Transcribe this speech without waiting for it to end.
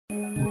Say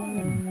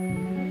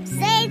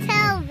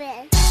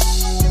Telvin.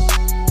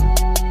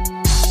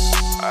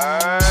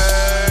 Hey,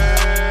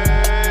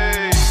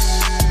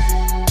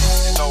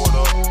 you know what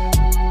up?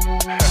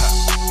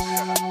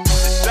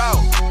 It's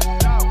out.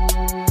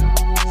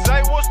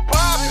 Say what's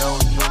poppin'.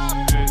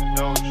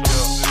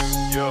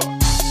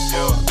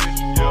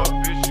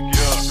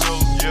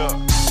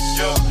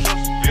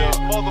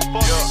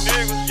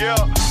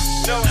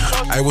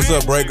 Hey, what's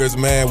up, Breakers,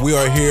 man? We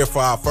are here for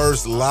our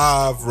first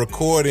live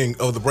recording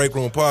of the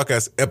Breakroom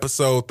Podcast,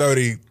 episode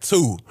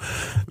 32.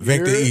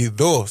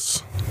 22.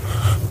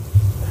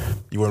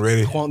 You weren't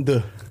ready?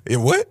 32. Yeah,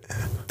 what?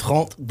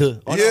 32.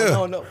 Oh,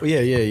 Yeah. No.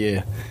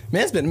 Yeah.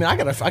 Man, I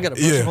gotta brush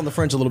up on the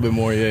French a little bit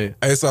more, yeah.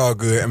 It's all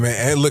good, man.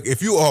 And look,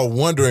 if you are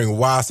wondering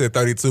why I said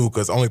 32,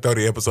 because only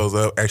 30 episodes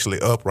are actually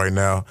up right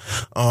now,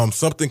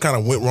 something kind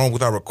of went wrong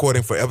with our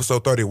recording for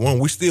episode 31.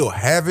 We still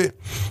have it.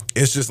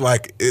 It's just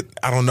like,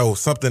 I don't know,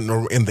 something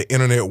in the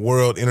internet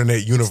world,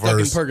 internet universe. Stuck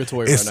in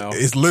purgatory right now.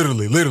 It's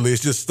literally,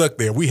 it's just stuck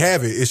there. We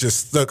have it. It's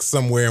just stuck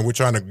somewhere, and we're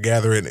trying to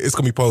gather it. It's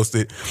going to be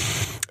posted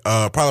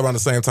probably around the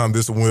same time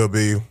this one will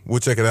be. We'll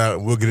check it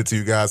out. We'll get it to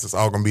you guys. It's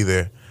all going to be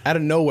there. Out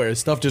of nowhere,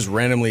 stuff just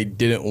randomly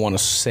didn't want to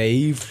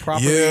save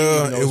properly.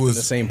 Yeah, even though it's been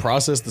the same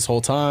process this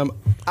whole time.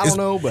 I don't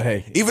know, but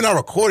hey. Even our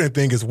recording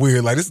thing is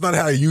weird. Like, it's not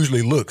how it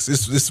usually looks.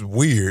 It's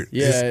weird.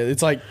 Yeah,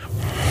 it's like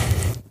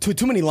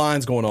too many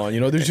lines going on.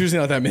 There's usually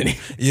not that many.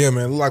 Yeah,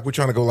 man. Like we're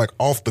trying to go like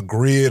off the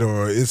grid,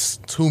 or it's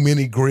too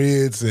many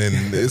grids,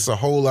 and it's a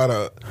whole lot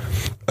of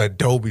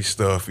Adobe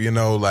stuff. So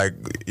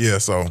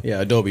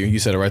Yeah, Adobe. You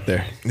said it right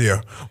there.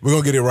 yeah, we're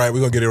gonna get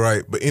it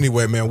right. But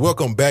anyway, man,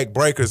 welcome back,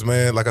 Breakers,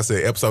 man. Like I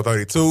said, episode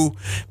 32.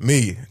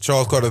 Me,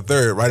 Charles Carter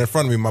III, right in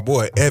front of me, my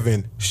boy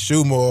Evan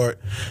Shumard,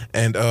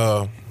 and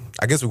I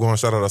guess we're going to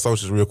shout out our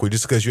socials real quick,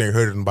 just because you ain't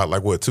heard it in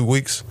about 2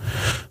 weeks.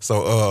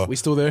 So We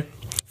still there?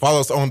 follow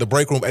us on the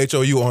Breakroom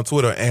HOU on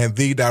Twitter and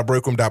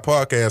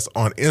the.breakroom.podcast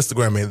on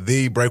Instagram, and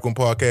the Breakroom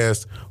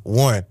Podcast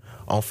 1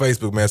 on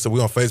Facebook, man. So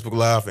we're on Facebook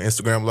Live and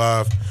Instagram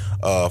Live.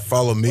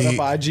 Follow me. What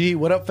up, IG?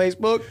 What up,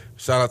 Facebook?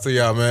 Shout out to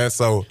y'all, man.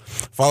 So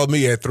follow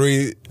me at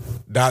 3.the_king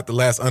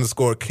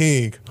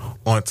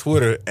on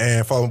Twitter,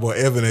 and follow my boy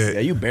Evan at.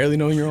 Yeah, you barely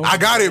know your own. I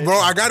got it, bro.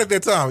 I got it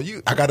that time.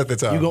 I got it that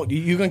time. You're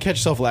going to catch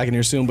yourself lacking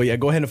here soon, but yeah,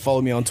 go ahead and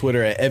follow me on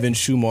Twitter at Evan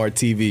Shumard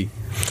TV.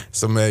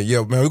 So, man,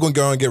 we're going to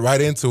go and get right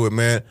into it,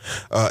 man.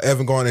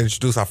 Evan, go on and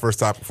introduce our first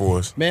topic for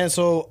us. Man,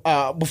 so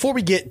before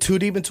we get too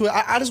deep into it,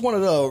 I just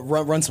wanted to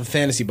run some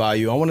fantasy by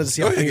you. I wanted to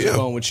see how things are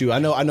going with you. I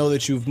know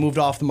that you've moved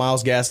off the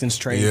Myles Gaskins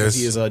train because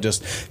he has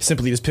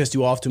just pissed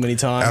you off too many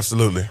times.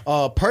 Absolutely.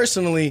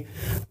 Personally,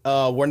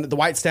 when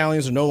the White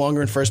Stallions are no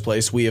longer in first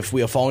place, we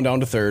have fallen down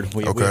to third.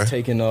 We have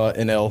taken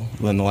an L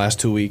in the last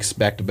 2 weeks,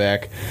 back to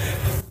back.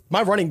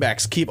 My running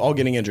backs keep all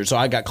getting injured. So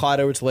I got Clyde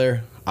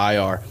Edwards-Helaire,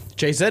 IR.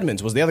 Chase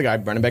Edmonds was the other guy,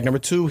 running back number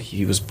 2.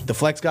 He was the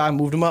flex guy,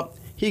 moved him up.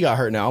 He got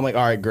hurt now. I'm like,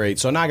 all right, great.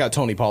 So now I got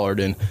Tony Pollard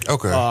in.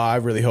 Okay. I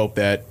really hope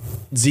that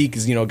Zeke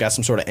is, got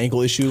some sort of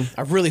ankle issue.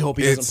 I really hope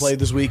he doesn't play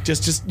this week.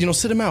 Just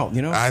sit him out.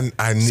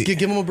 I need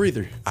give him a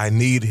breather. I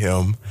need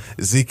him.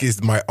 Zeke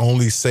is my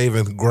only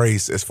saving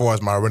grace as far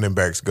as my running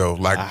backs go.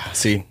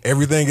 See,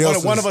 everything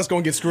else. One of us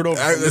gonna get screwed over.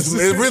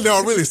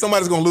 Really,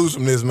 somebody's gonna lose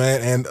from this,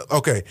 man. And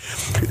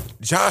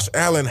Josh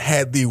Allen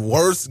had the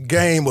worst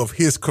game of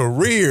his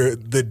career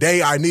the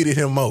day I needed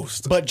him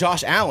most. But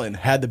Josh Allen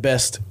had the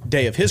best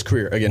day of his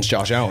career against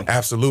Josh Allen.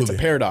 Absolutely, it's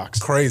a paradox.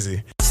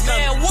 Crazy.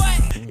 Man,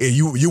 what? Yeah,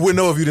 you wouldn't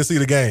know if you didn't see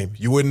the game.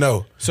 You wouldn't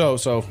know. So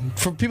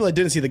for people that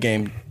didn't see the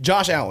game,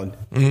 Josh Allen,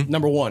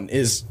 number 1,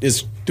 is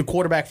the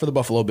quarterback for the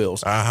Buffalo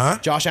Bills.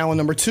 Josh Allen,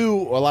 number 2,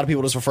 a lot of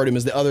people just refer to him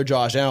as the other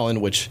Josh Allen,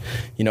 which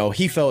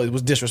he felt it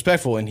was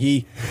disrespectful, and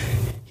he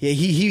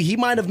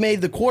might have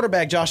made the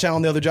quarterback Josh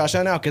Allen the other Josh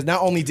Allen now, because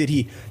not only did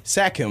he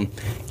sack him,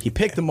 he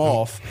picked him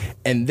off,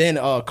 and then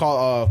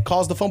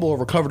caused the fumble or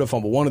recovered the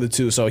fumble, one of the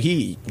two. So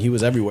he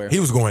was everywhere. He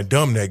was going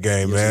dumb that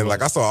game, man.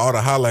 Like, I saw all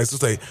the highlights to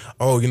say,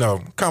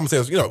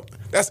 commentators,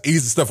 that's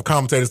easy stuff for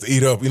commentators to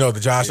eat up, the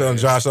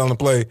Josh Allen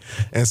play.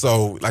 And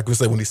so, like we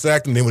said, when he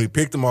sacked him, then when he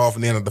picked him off,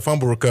 and then the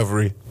fumble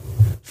recovery.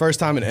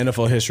 First time in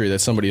NFL history that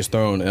somebody has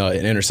thrown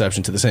an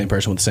interception to the same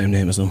person with the same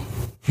name as them.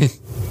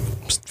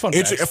 Fun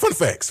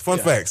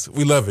facts.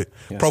 We love it.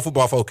 Yeah. Pro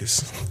Football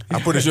Focus.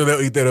 I'm pretty sure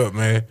they'll eat that up,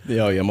 man.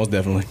 Yeah, most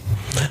definitely.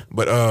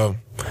 But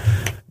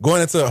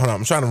going into, hold on,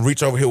 I'm trying to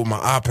reach over here with my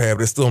iPad,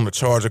 but it's still on the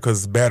charger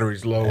because the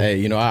battery's low.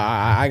 Hey,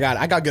 I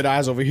got good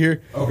eyes over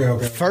here.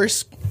 Okay.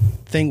 First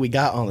thing we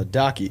got on the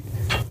docket,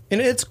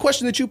 and it's a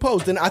question that you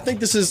posed, and I think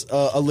this is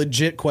a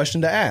legit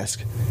question to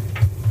ask.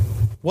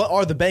 What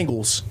are the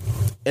Bengals?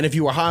 And if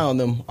you were high on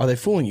them, are they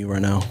fooling you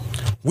right now?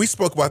 We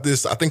spoke about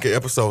this, I think, in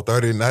episode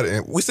 30.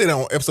 We said it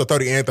on episode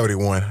 30 and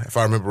 31, if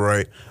I remember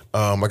right.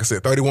 Like I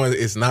said, 31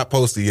 is not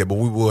posted yet, but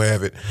we will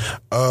have it.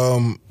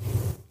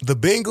 The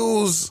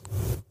Bengals,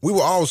 we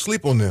were all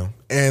asleep on them,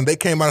 and they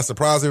came out and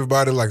surprised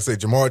everybody. Like I said,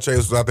 Jamar Chase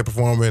was out there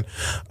performing.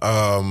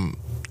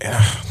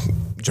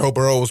 Joe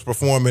Burrow was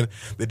performing.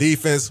 The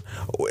defense,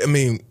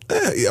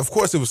 of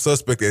course it was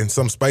suspect in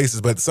some spaces,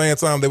 but at the same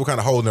time, they were kind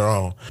of holding their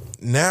own.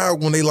 Now,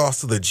 when they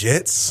lost to the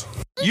Jets...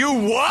 You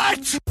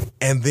what?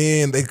 And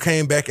then they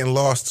came back and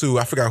lost to,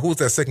 I forgot, who was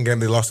that second game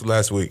they lost to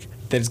last week?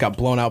 They just got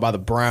blown out by the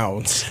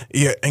Browns.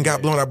 Yeah, and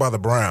got blown out by the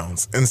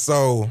Browns. And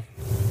so,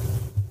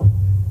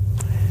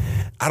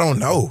 I don't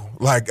know.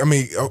 Like, I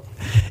mean,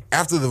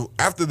 after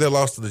their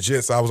loss to the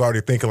Jets, I was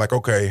already thinking like,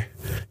 okay,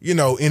 you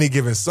know, any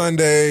given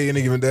Sunday,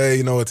 any given day,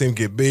 you know, a team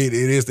get beat.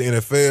 It is the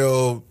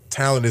NFL.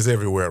 Talent is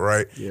everywhere,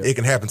 right? Yeah. It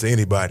can happen to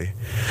anybody.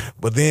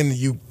 But then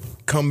you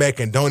come back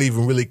and don't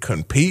even really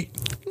compete.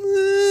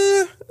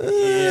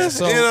 Yeah,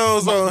 so, you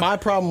know, my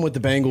problem with the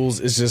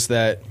Bengals is just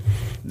that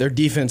their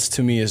defense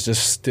to me is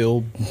just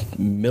still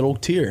middle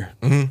tier.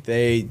 Mm-hmm.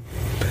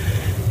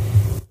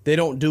 They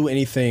don't do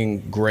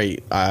anything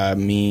great. I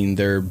mean,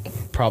 they're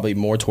probably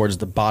more towards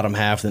the bottom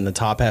half than the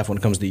top half when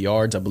it comes to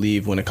yards. I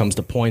believe when it comes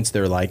to points,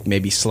 they're like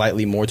maybe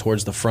slightly more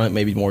towards the front,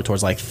 maybe more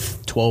towards like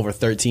 12 or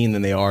 13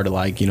 than they are to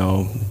like, you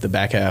know, the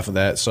back half of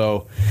that.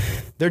 So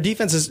their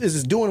defense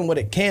is doing what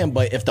it can,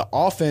 but if the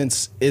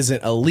offense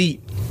isn't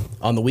elite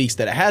on the weeks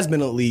that it has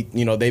been elite,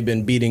 you know, they've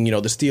been beating, you know,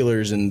 the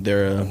Steelers and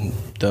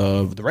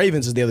the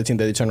Ravens is the other team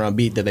that they turned around and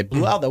beat that they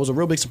blew out. That was a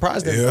real big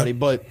surprise to everybody,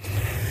 but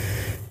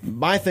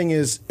my thing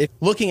is, if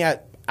looking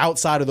at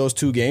outside of those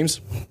two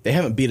games, they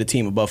haven't beat a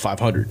team above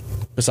 500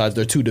 besides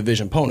their two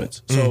division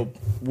opponents. So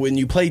when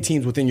you play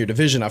teams within your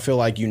division, I feel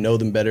like you know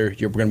them better.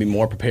 You're going to be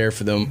more prepared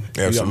for them.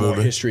 Absolutely. You got more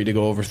history to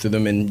go over through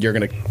them, and you're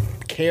going to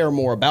care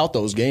more about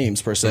those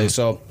games per se.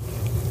 So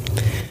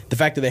the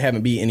fact that they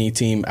haven't beat any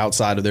team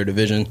outside of their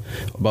division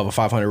above a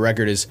 500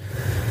 record is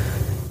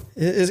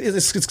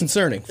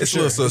concerning. For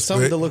sure. It's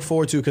something to look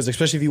forward to because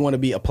especially if you want to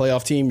be a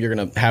playoff team, you're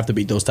going to have to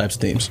beat those types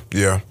of teams.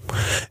 Yeah.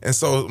 And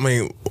so, I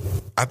mean,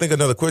 I think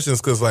another question is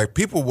because, like,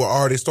 people were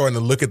already starting to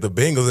look at the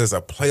Bengals as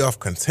a playoff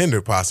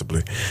contender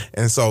possibly.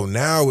 And so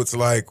now it's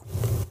like,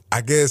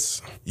 I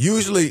guess,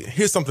 usually,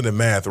 here's something in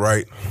math,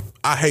 right?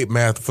 I hate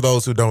math for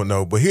those who don't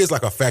know, but here's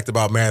like a fact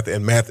about math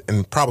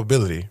and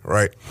probability,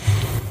 right?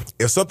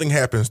 If something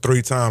happens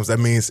 3 times, that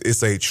means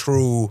it's a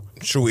true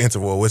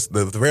interval. It's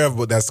the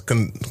variable that's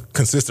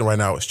consistent right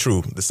now is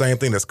true. The same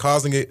thing that's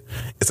causing it,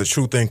 it's a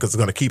true thing because it's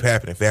going to keep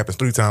happening if it happens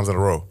 3 times in a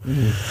row.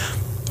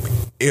 Mm-hmm.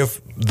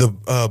 If the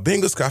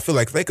Bengals, I feel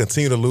like they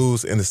continue to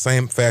lose in the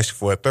same fashion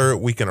for a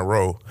 3rd week in a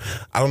row.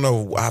 I don't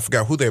know. I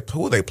forgot who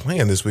they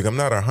playing this week. I'm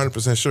not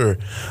 100% sure.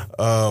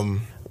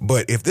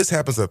 But if this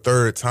happens a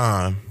 3rd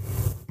time,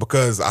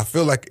 because I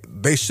feel like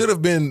they should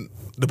have been.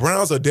 The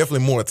Browns are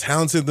definitely more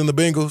talented than the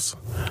Bengals,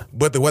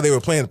 but the way they were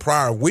playing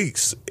prior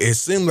weeks, it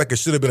seemed like it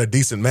should have been a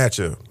decent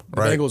matchup,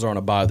 right? The Bengals are on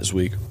a bye this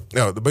week.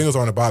 No, the Bengals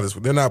are on a bye this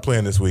week. They're not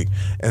playing this week.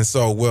 And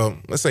so, well,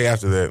 let's say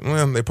after that,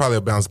 well, they probably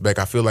will bounce back.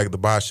 I feel like the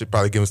bye should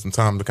probably give them some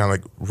time to kind of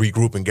like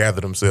regroup and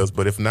gather themselves.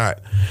 But if not,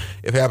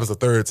 if it happens a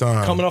 3rd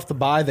time. Coming off the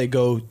bye, they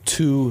go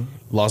to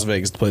Las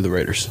Vegas to play the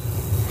Raiders.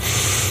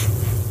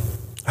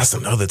 That's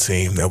another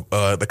team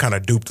that kind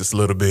of duped us a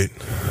little bit.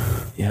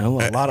 Yeah, a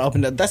lot of up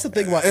and down. That's the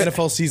thing about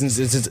NFL seasons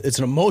is it's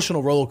an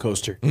emotional roller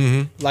coaster.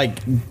 Mm-hmm. Like,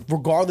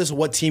 regardless of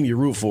what team you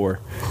root for,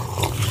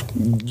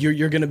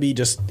 you're going to be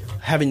just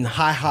having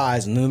high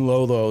highs and then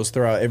low lows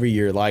throughout every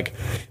year. Like,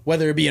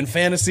 whether it be in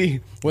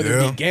fantasy, whether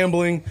it be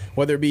gambling,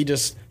 whether it be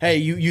just, hey,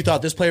 you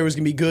thought this player was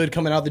going to be good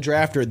coming out of the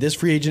draft or this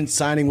free agent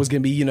signing was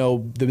going to be, you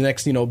know, the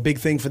next, you know, big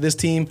thing for this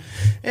team.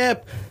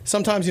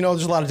 Sometimes, you know,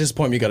 there's a lot of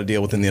disappointment you got to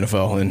deal with in the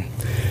NFL. And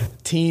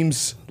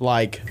teams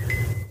like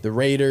the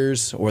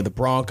Raiders or the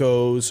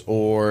Broncos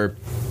or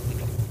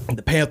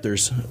the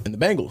Panthers and the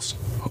Bengals.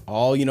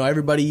 All, you know,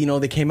 everybody, you know,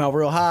 they came out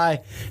real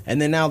high, and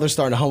then now they're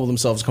starting to humble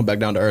themselves, come back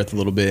down to earth a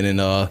little bit, and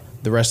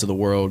the rest of the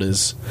world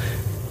is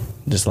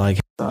just like...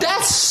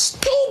 That's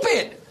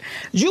stupid!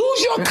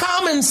 Use your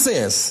common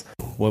sense!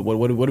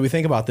 What do we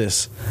think about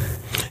this?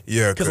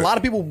 Yeah, because a lot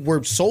of people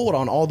were sold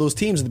on all those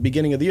teams at the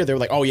beginning of the year. They were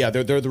like, "Oh yeah,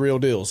 they're the real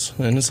deals,"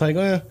 and it's like,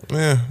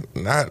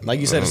 not like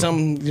you said. If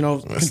something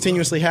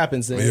continuously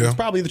happens, then it's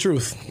probably the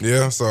truth.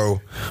 Yeah,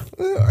 so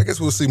I guess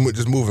we'll see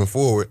just moving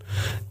forward.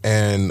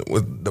 And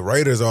with the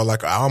Raiders are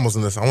like almost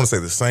in this, I want to say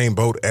the same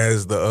boat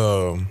as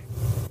the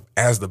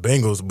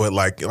Bengals, but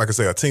like I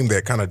said, a team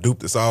that kind of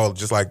duped us all.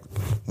 Just like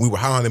we were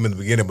high on them in the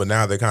beginning, but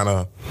now they kind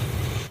of.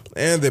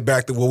 And they're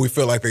back to what we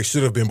felt like they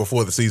should have been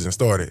before the season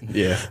started.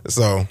 Yeah.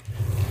 So,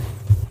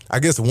 I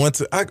guess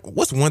what's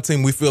one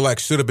team we feel like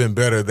should have been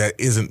better that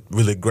isn't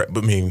really great?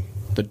 But I mean,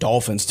 the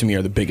Dolphins to me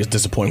are the biggest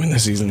disappointment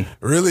this season.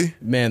 Really?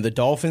 Man, the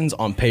Dolphins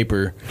on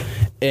paper.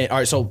 And, all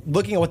right, so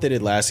looking at what they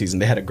did last season,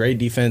 they had a great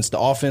defense. The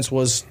offense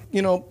was,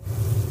 you know,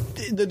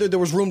 there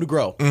was room to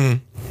grow.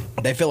 Mm-hmm.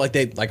 They feel like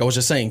like I was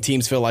just saying,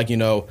 teams feel like, you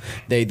know,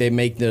 they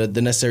make the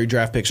necessary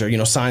draft picks or, you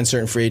know, sign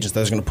certain free agents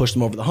that's going to push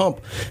them over the hump.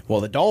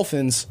 Well, the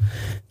Dolphins,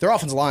 their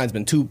offensive line's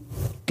been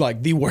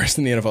the worst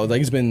in the NFL.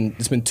 Like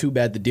it's been too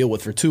bad to deal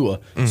with for Tua.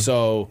 Mm.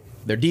 So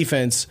their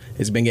defense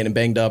has been getting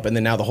banged up, and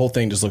then now the whole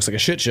thing just looks like a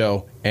shit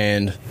show,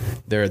 and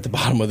they're at the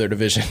bottom of their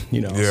division,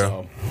 you know. Yeah.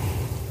 So.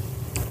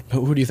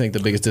 Who do you think the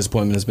biggest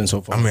disappointment has been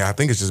so far? I mean, I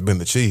think it's just been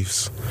the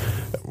Chiefs.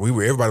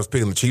 Everybody was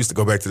picking the Chiefs to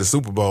go back to the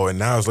Super Bowl, and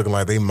now it's looking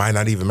like they might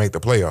not even make the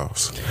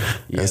playoffs.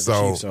 Yeah, and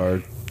the Chiefs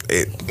are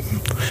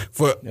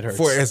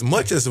For as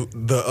much as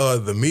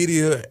the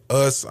media,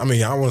 us, I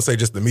mean, I don't want to say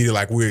just the media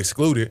like we're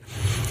excluded.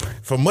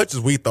 For much as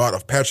we thought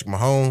of Patrick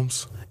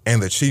Mahomes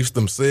and the Chiefs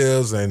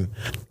themselves, and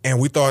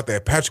we thought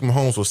that Patrick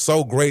Mahomes was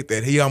so great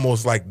that he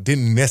almost like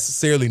didn't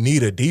necessarily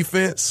need a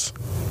defense.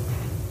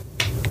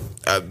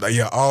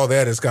 All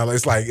that is kind of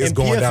it's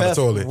going down the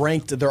toilet.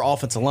 Ranked their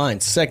offensive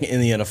line second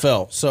in the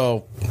NFL,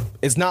 so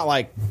it's not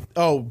like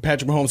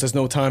Patrick Mahomes has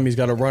no time. He's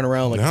got to run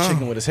around like a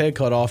chicken with his head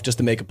cut off just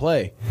to make a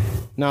play.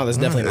 No, that's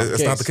definitely not the case.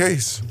 It's not the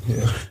case.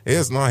 Yeah.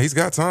 It's not. He's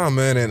got time,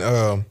 man.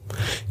 And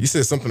you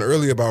said something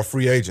earlier about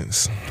free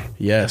agents.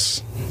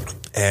 Yes.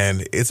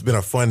 And it's been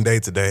a fun day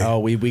today. Oh,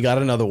 we got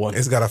another one.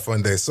 It's got a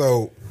fun day.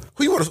 So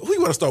who you want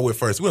to start with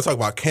first? We want to talk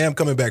about Cam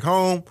coming back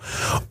home.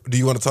 Do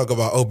you want to talk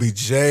about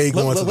OBJ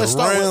going to the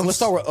Rams? Let's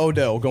start with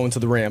Odell going to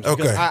the Rams.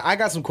 Okay. I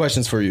got some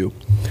questions for you.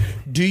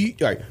 Do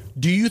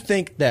you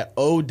think that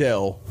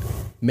Odell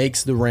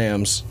makes the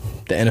Rams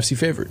the NFC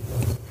favorite?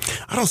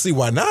 I don't see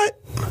why not.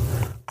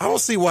 Like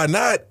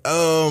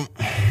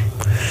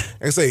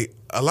I say,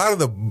 a lot of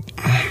the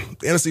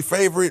NFC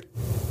favorite,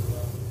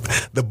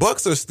 the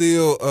Bucs are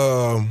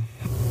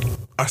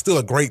still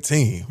a great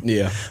team.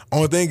 Yeah.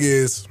 Only thing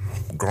is,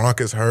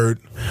 Gronk is hurt.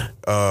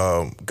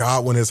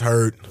 Godwin is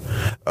hurt.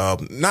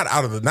 Not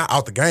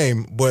out the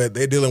game, but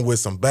they're dealing with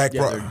some back.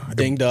 They're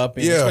dinged up,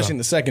 especially in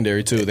the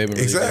secondary too. They've been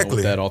really dealing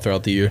with that all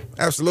throughout the year.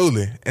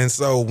 Absolutely. And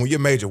so when your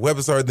major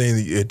weapons are,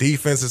 then your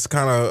defense is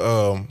kind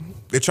of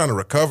they're trying to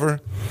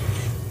recover.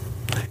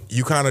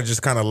 You kind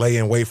of lay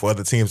in wait for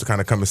other teams to kind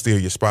of come and steal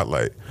your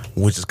spotlight,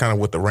 which is kind of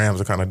what the Rams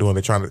are kind of doing.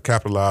 They're trying to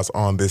capitalize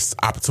on this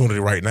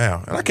opportunity right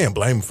now, and I can't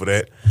blame them for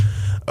that.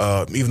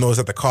 Even though it's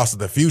at the cost of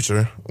the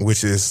future,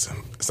 which is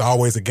it's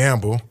always a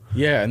gamble.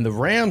 Yeah, and the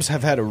Rams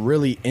have had a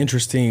really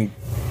interesting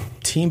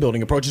team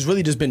building approach. It's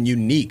really just been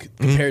unique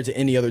compared to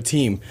any other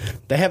team.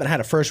 They haven't had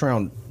a first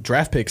round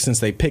draft pick since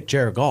they picked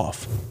Jared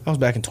Goff. That was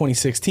back in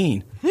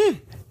 2016.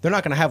 They're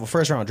not going to have a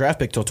first-round draft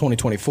pick till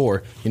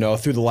 2024,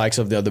 through the likes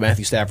of the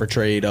Matthew Stafford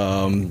trade,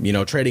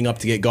 trading up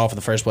to get Goff in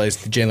the first place,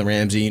 Jalen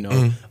Ramsey,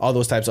 all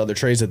those types of other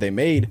trades that they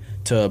made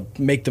to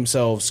make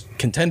themselves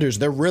contenders.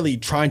 They're really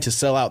trying to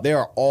sell out. They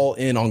are all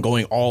in on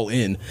going all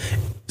in.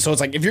 So it's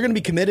like, if you're going to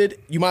be committed,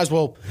 you might as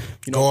well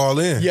go all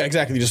in. Yeah,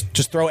 exactly.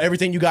 Just throw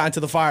everything you got into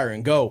the fire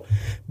and go.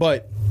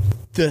 But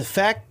the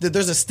fact that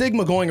there's a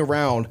stigma going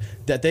around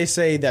that they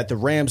say that the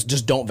Rams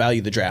just don't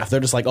value the draft. They're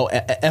just like,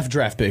 F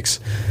draft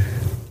picks.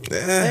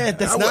 That's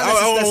not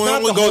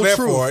the whole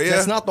truth.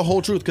 That's not the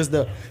whole truth, because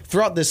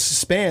throughout this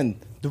span,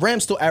 the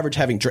Rams still average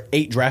having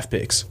 8 draft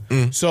picks.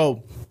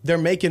 So they're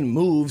making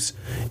moves,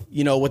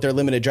 with their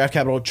limited draft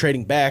capital,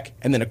 trading back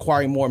and then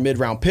acquiring more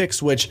mid-round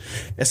picks, which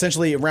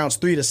essentially in rounds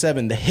 3 to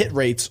 7, the hit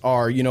rates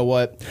are,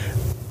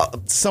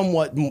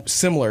 somewhat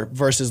similar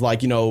versus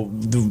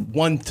the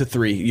 1 to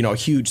 3,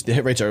 huge. The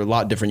hit rates are a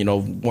lot different.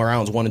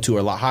 Rounds 1 and 2 are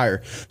a lot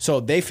higher. So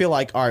they feel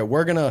like, all right,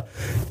 we're gonna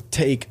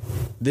take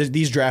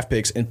these draft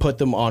picks and put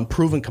them on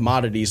proven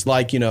commodities,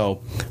 like your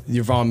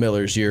Von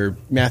Millers, your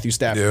Matthew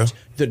Staffords,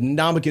 the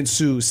Ndamukong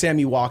Suh,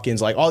 Sammy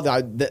Watkins,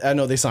 I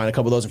know they signed a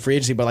couple of those in free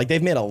agency, but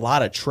they've made a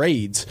lot of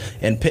trades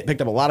and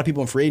picked up a lot of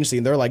people in free agency,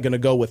 and they're going to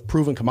go with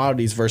proven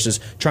commodities versus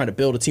trying to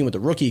build a team with a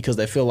rookie, because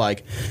they feel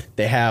like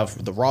they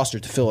have the roster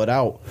to fill it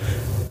out.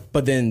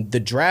 But then the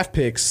draft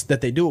picks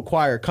that they do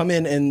acquire come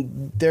in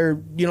and they're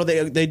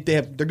they're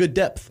good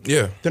depth.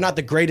 Yeah, they're not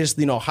the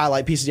greatest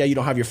highlight pieces. Yeah, you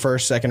don't have your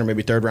first, second, or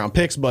maybe third round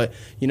picks, but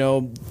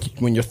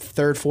when your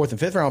third, fourth, and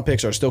fifth round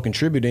picks are still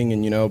contributing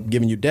and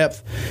giving you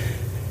depth.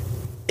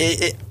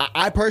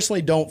 I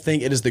personally don't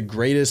think it is the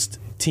greatest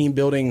team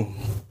building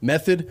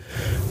method,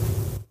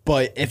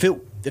 but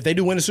if they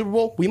do win a Super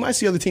Bowl, we might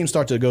see other teams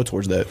start to go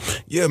towards that.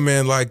 Yeah,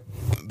 man.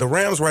 The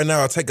Rams right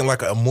now are taking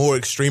a more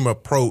extreme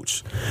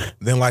approach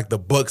than the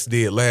Bucs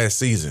did last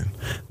season.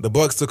 The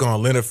Bucs took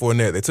on Leonard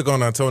Fournette. They took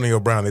on Antonio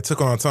Brown. They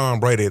took on Tom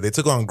Brady. They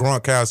took on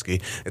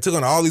Gronkowski. They took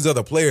on all these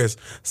other players.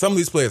 Some of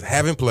these players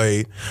haven't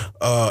played.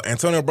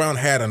 Antonio Brown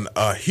had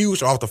a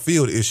huge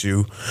off-the-field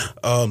issue.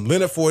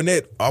 Leonard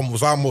Fournette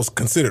was almost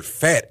considered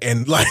fat,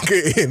 and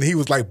and he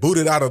was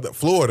booted out of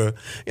Florida.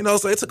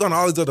 So they took on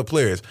all these other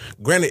players.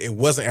 Granted, it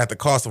wasn't at the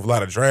cost of a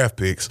lot of draft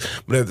picks,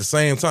 but at the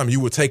same time, you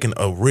were taking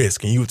a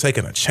risk and you were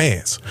taking a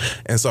chance.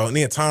 And so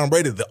then Tom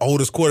Brady, the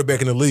oldest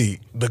quarterback in the league,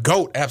 the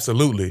GOAT,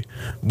 absolutely,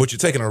 but you're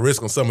taking a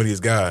risk on some of these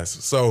guys.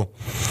 So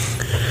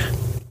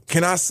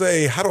can I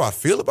say, how do I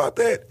feel about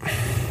that?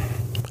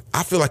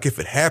 I feel like if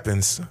it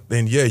happens,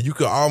 then you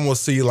could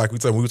almost see, we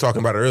were talking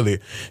about it earlier,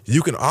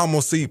 you can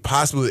almost see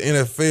possibly the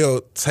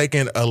NFL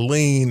taking a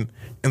lean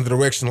in the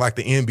direction like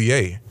the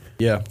NBA.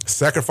 Yeah.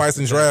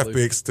 Sacrificing draft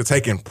picks to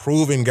taking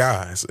proven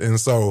guys. And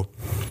so,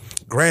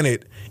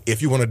 granted,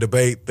 if you want to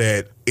debate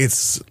that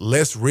it's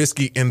less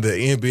risky in the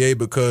NBA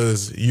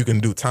because you can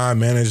do time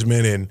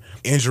management and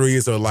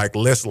injuries are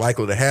less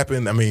likely to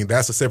happen, I mean,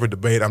 that's a separate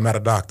debate. I'm not a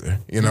doctor,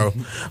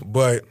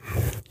 but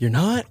you're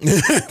not?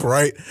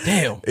 Right?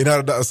 Damn. You're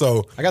not a doctor.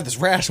 So I got this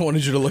rash I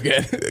wanted you to look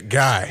at.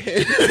 Guy.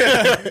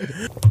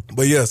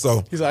 But yeah,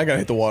 so he's like, I gotta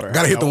hit the water.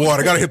 Gotta hit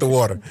the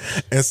water.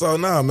 And so,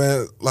 nah,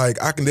 man,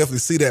 like I can definitely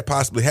see that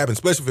possibly happen,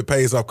 especially if it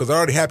pays off, because it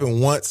already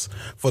happened once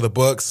for the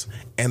Bucks,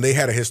 and they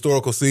had a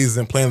historical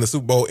season playing the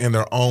Super Bowl in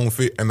their own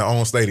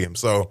stadium.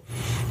 So,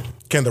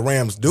 can the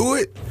Rams do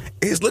it?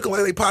 It's looking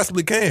like they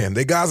possibly can.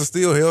 Their guys are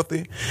still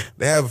healthy.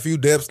 They have a few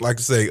depths, like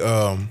you say.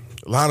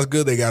 Line is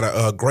good. They got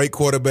a great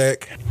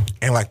quarterback,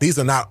 and like these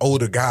are not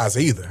older guys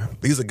either.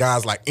 These are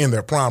guys like in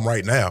their prime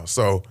right now.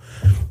 So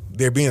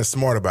they're being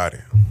smart about it.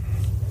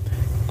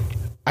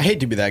 I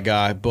hate to be that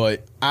guy,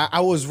 but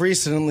I was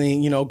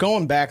recently,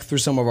 going back through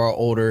some of our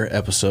older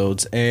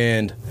episodes,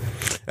 and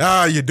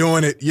you're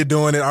doing it. I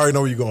already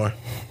know where you're going.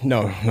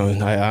 No,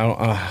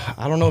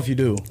 I don't know if you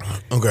do.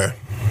 Okay.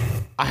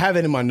 I have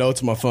it in my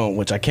notes on my phone,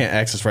 which I can't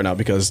access right now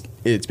because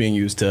it's being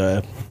used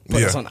to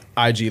put us on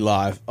IG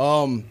Live.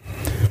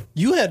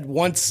 You had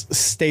once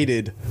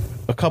stated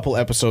a couple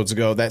episodes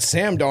ago that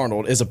Sam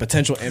Darnold is a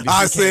potential MVP.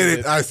 I said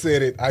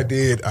it. I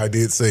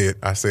did say it.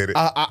 I said it.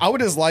 I would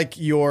just like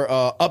your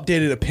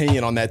updated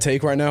opinion on that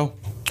take right now.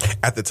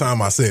 At the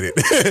time I said it.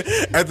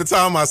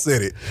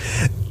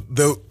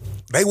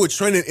 They were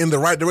trending in the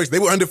right direction. They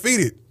were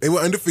undefeated.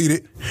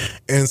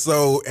 And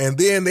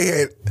then they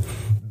had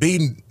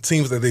beaten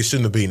teams that they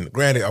shouldn't have beaten.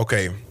 Granted,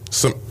 okay,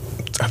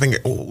 I think,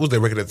 what was their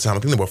record at the time? I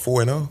think they were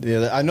 4-0.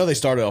 Yeah, I know they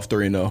started off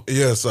 3-0.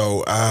 Yeah,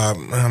 so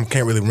I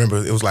can't really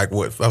remember. It was like,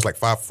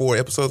 4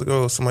 episodes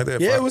ago or something like that?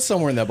 Yeah, it was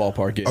somewhere in that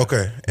ballpark. Yeah.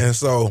 Okay, and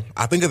so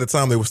I think at the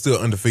time they were still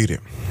undefeated.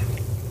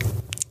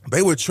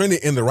 They were trending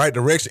in the right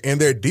direction,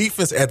 and their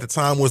defense at the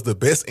time was the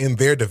best in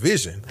their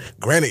division.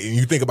 Granted,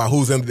 you think about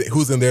who's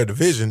in their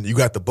division. You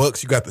got the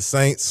Bucks, you got the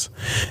Saints,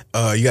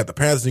 you got the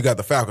Panthers, you got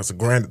the Falcons. So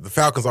granted, the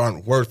Falcons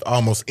aren't worth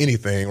almost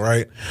anything,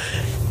 right?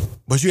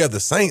 But you have the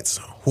Saints,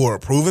 who are a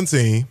proven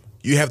team.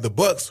 You have the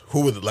Bucks,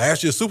 who were the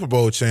last year's Super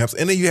Bowl champs,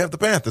 and then you have the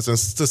Panthers. And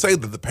to say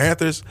that the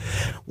Panthers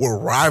were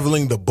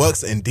rivaling the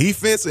Bucks in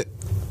defense,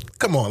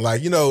 come on,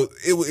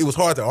 it was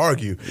hard to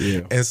argue.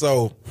 Yeah. And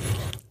so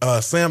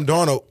Sam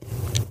Darnold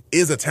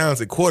is a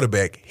talented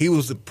quarterback. He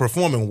was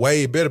performing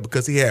way better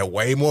because he had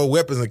way more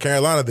weapons in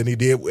Carolina than he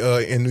did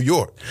in New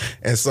York.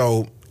 And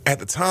so at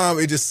the time,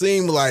 it just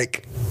seemed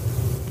like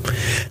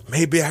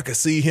maybe I could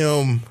see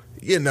him,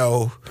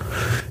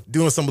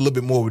 doing something a little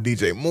bit more with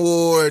DJ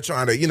Moore,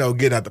 trying to,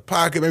 get out the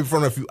pocket, maybe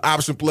throwing a few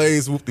option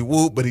plays,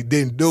 whoop-de-whoop, but he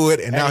didn't do it,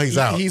 and now he's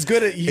out. He's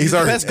good at he's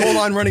the best goal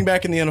line running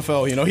back in the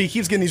NFL. He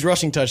keeps getting these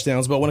rushing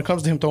touchdowns, but when it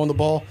comes to him throwing the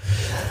ball,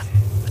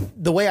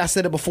 the way I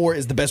said it before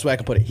is the best way I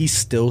can put it. He's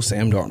still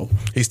Sam Darnold.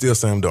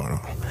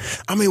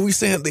 I mean, we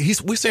saying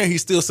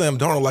he's still Sam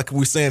Darnold like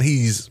we're saying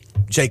he's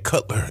Jay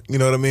Cutler. You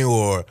know what I mean?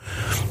 Or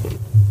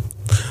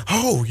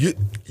you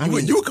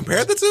would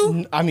compare the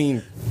two? I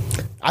mean,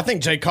 I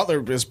think Jay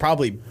Cutler is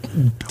probably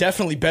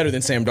definitely better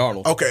than Sam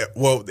Darnold. Okay,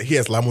 well, he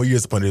has a lot more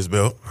years upon his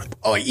belt.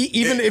 Oh,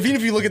 even if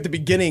you look at the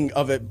beginning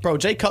of it, bro,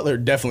 Jay Cutler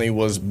definitely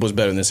was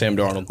better than Sam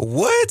Darnold.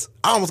 What?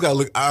 I almost got to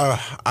look.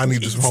 I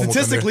need this homework.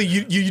 Statistically,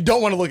 you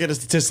don't want to look at it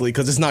statistically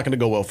because it's not going to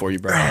go well for you,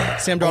 bro.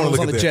 Sam Darnold was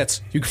on the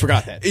Jets. You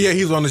forgot that. Yeah,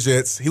 he was on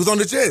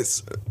the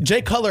Jets.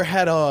 Jay Cutler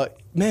had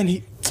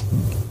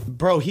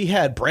he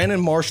had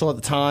Brandon Marshall at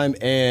the time,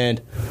 and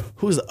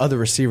who was the other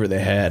receiver they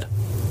had?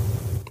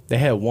 They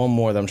had one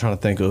more that I'm trying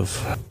to think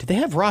of. Did they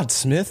have Rod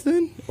Smith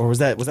then? Or was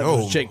that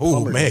Jake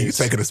Plummer? Oh, man, you're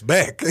taking us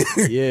back.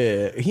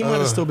 Yeah, he might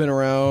have still been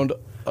around.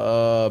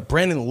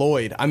 Brandon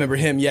Lloyd, I remember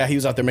him. Yeah, he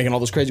was out there making all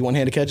those crazy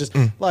one-handed catches.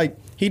 Like,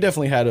 he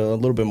definitely had a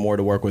little bit more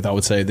to work with, I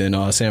would say, than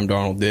Sam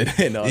Darnold did.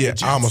 Yeah,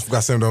 I almost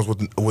forgot Sam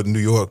Darnold with New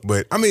York.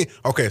 But, I mean,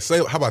 okay,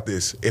 how about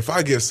this? If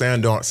I give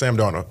Sam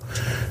Darnold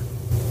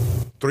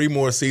 3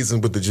 more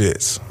seasons with the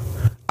Jets,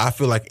 I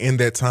feel like in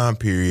that time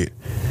period,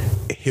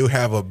 he'll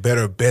have a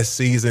best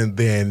season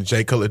than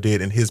Jay Cutler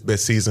did in his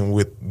best season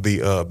with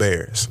the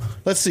Bears.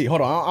 Let's see.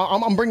 Hold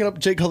on. I'm bringing up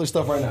Jay Cutler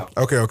stuff right now.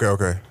 Okay.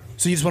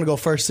 So you just want to go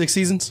first 6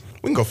 seasons?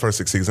 We can go first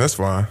 6 seasons. That's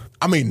fine.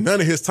 I mean,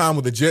 none of his time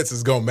with the Jets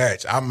is going to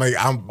match. I'm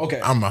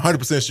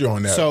 100% sure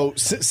on that. So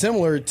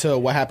similar to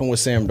what happened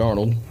with Sam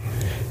Darnold,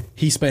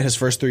 he spent his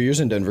first 3 years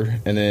in Denver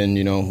and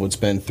then, would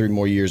spend 3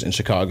 more years in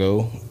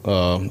Chicago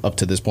up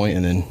to this point,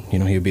 and then,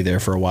 he would be there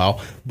for a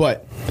while.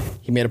 But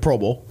he made a Pro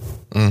Bowl.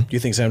 Do you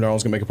think Sam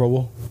Darnold's going to make a Pro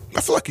Bowl?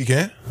 I feel like he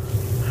can.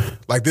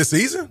 Like this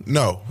season?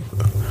 No.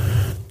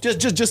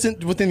 Just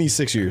within these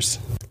 6 years.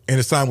 In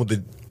his time with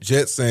the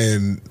Jets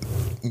and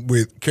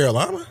with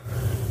Carolina?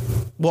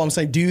 Well, I'm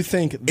saying, do you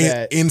think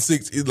that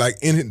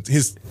in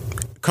his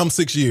come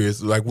 6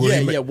 years, like will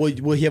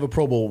he have a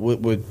Pro Bowl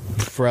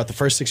throughout the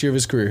first 6 years of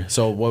his career?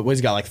 So what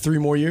he's got, like 3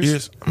 more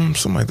years?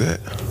 Something like that.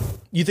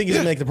 You think he's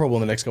gonna make the Pro Bowl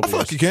in the next couple? I feel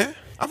like he can.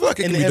 I feel like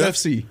it can be in the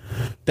NFC.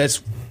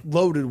 That's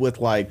loaded with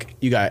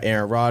you got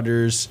Aaron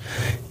Rodgers,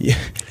 you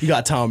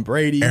got Tom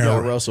Brady, you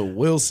got Russell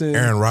Wilson.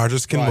 Aaron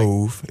Rodgers can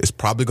move. It's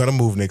probably gonna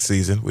move next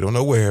season. We don't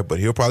know where, but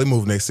he'll probably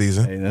move next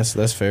season. Hey,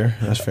 that's fair.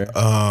 That's fair.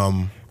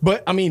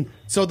 But I mean,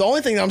 so the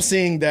only thing I'm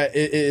seeing that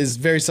is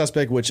very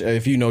suspect, which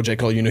if you know J.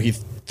 Cole, he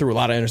threw a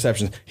lot of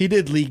interceptions. He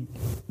did lead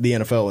the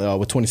NFL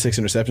with 26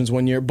 interceptions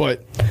one year,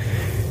 but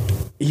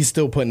he's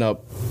still putting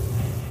up,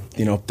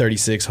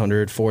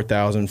 3,600,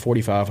 4,000,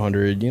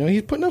 4,500.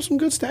 He's putting up some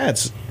good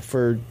stats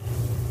for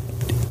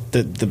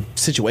the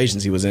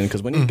situations he was in,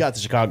 because when he got to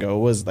Chicago, it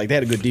was like they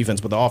had a good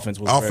defense, but the offense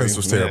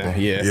was terrible.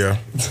 Yeah.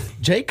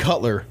 Jay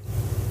Cutler.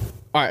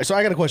 All right, so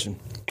I got a question.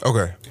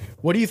 Okay.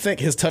 What do you think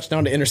his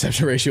touchdown to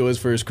interception ratio is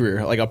for his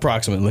career, like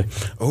approximately?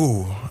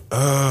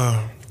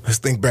 Let's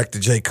think back to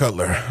Jay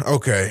Cutler.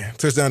 Okay,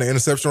 touchdown to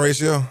interception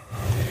ratio.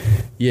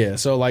 Yeah.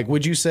 So, like,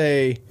 would you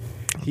say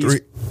he's, 3?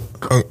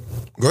 Go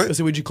ahead.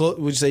 So would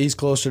you say he's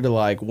closer to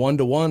like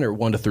 1-1 or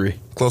 1-3?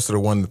 Closer to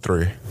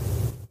 1-3.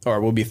 Or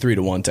it will be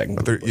 3-1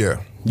 technically.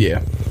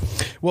 Yeah.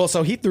 Well,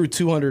 so he threw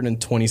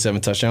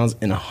 227 touchdowns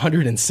and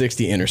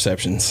 160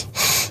 interceptions.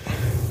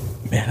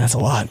 Man, that's a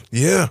lot.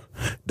 Yeah.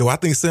 Do I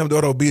think Sam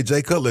Darnold will be a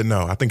Jay Cutler?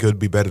 No, I think it would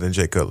be better than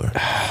Jay Cutler.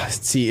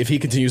 See, if he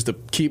continues to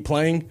keep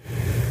playing,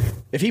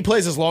 if he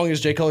plays as long as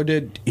Jay Cutler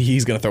did,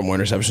 he's going to throw more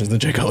interceptions than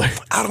Jay Cutler.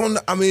 I don't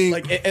know. I mean,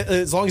 like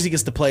as long as he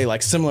gets to play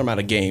like similar amount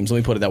of games, let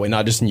me put it that way,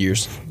 not just in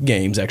years.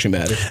 Games actually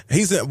matter. at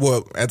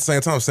the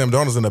same time, Sam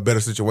Darnold's in a better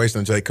situation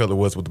than Jay Cutler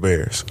was with the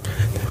Bears.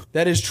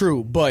 That is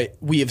true, but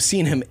we have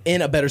seen him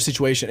in a better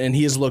situation, and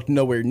he has looked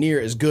nowhere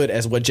near as good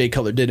as what Jay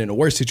Cutler did in a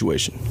worse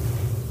situation.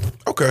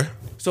 Okay.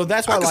 So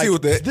that's why, I can see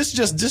with that. This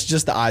is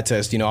just the eye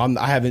test.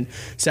 I haven't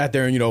sat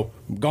there and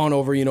gone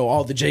over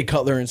all the Jay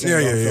Cutler and stuff.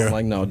 Yeah.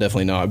 Like, no,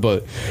 definitely not.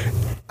 But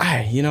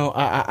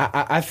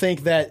I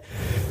think that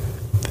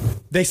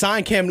they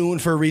signed Cam Newton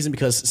for a reason,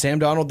 because Sam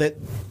Darnold that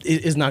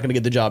is not going to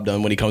get the job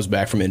done when he comes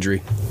back from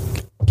injury.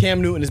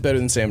 Cam Newton is better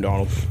than Sam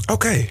Darnold.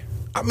 Okay.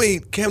 I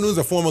mean, Cam Newton's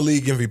a former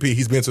league MVP.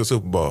 He's been to a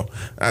Super Bowl.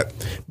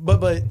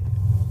 But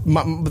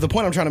the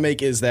point I'm trying to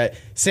make is that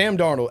Sam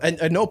Darnold,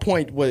 at no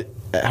point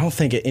I don't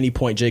think at any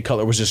point Jay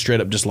Cutler was just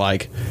straight up just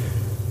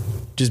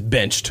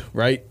benched,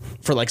 right?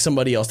 For like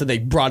somebody else that they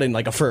brought in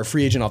for a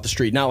free agent off the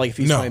street. Not like if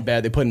he's playing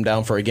bad, they put him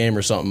down for a game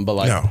or something.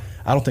 But No.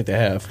 I don't think they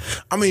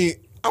have. I mean,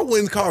 I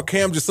wouldn't call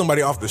Cam just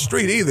somebody off the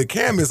street either.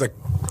 Cam is a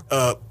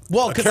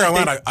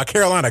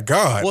Carolina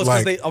god. Well,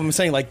 it's because I'm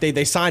saying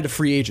they signed a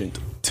free agent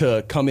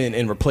to come in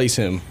and replace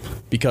him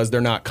because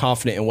they're not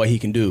confident in what he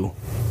can do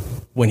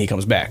when he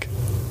comes back.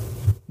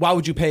 Why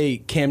would you pay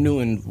Cam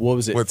Newton, what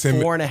was it,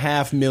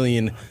 $4.5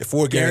 million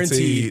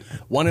guaranteed,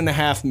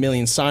 $1.5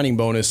 million signing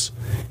bonus,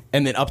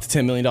 and then up to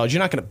 $10 million? You're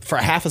not going to, for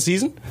half a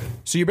season?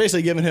 So you're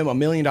basically giving him $1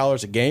 million a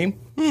game?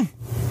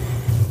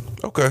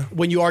 Okay.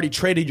 When you already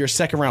traded your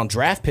second-round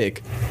draft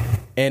pick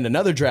and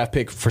another draft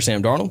pick for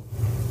Sam Darnold?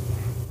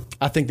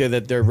 I think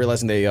that they're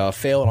realizing they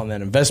failed on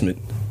that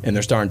investment, and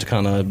they're starting to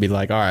kind of be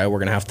like, all right, we're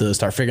going to have to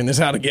start figuring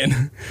this out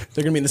again.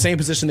 They're going to be in the same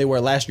position they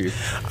were last year.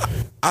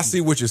 I see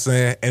what you're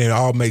saying, and it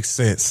all makes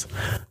sense.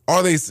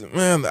 Are they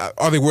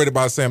worried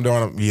about Sam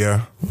Darnold?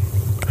 Yeah.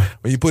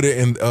 When you put it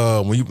in,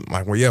 when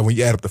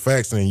you add up the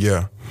facts, then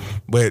yeah.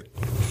 But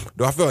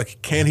do I feel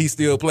like, can he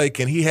still play?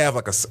 Can he have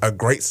like a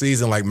great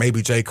season like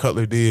maybe Jay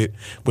Cutler did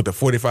with the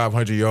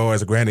 4,500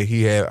 yards? Granted,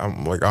 he had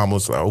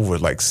almost over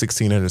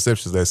 16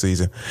 interceptions that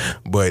season,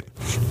 but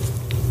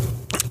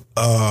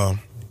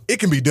it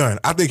can be done.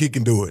 I think he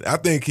can do it. I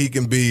think he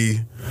can be.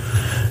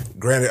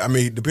 Granted, I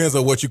mean, depends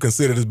on what you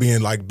consider as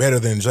being better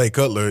than Jay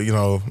Cutler.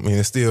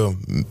 It's still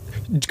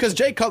because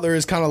Jay Cutler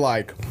is kind of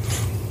like.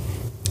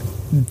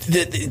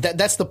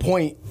 That's the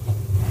point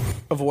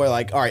of where, all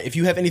right, if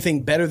you have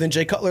anything better than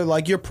Jay Cutler,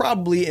 you're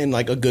probably in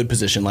a good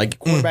position.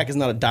 Quarterback is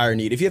not a dire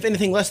need. If you have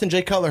anything less than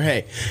Jay Cutler,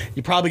 hey,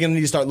 you're probably going to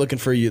need to start looking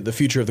for the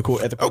future of the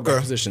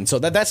quarterback position. So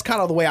that's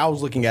kind of the way I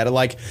was looking at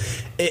it.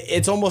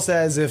 It's almost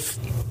as if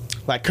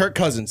Kirk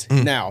Cousins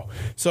now.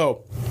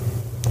 So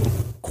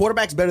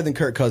quarterback's better than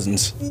Kirk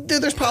Cousins.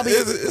 There's probably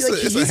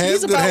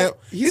he's a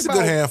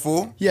good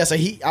handful. Yeah, so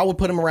I would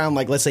put him around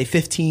let's say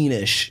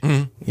 15-ish.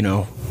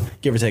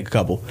 Give or take a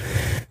couple.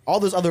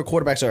 All those other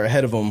quarterbacks that are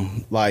ahead of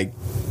him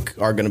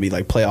are going to be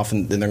playoff,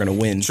 and then they're going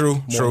to win.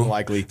 True. Than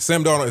likely.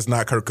 Sam Darnold is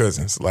not Kirk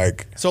Cousins.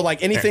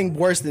 Anything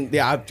worse than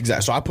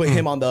exactly. So I put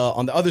him on the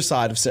other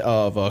side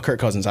of Kirk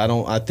Cousins.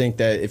 I think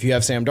that if you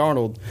have Sam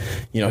Darnold,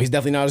 he's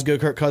definitely not as good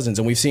as Kirk Cousins,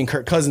 and we've seen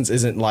Kirk Cousins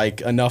isn't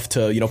enough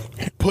to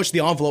push the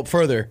envelope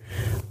further.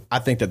 I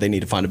think that they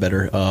need to find a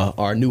better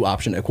our new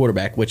option at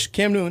quarterback, which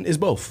Cam Newton is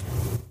both.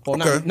 Well,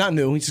 not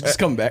new. He's just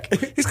coming back.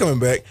 He's coming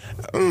back.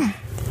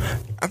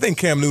 I think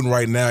Cam Newton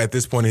right now at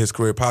this point in his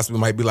career possibly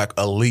might be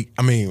a leak.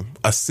 I mean,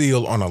 a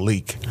seal on a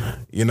leak.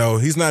 He's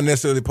not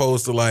necessarily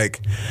supposed to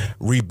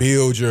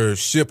rebuild your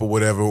ship or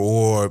whatever,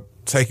 or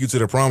take you to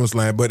the promised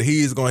land, but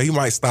he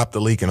might stop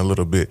the leaking a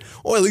little bit,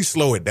 or at least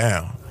slow it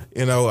down.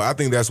 I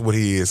think that's what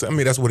he is. I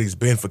mean, that's what he's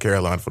been for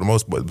Carolina for the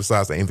most part,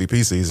 besides the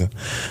MVP season.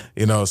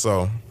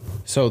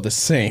 So the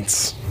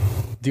Saints.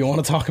 Do you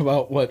want to talk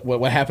about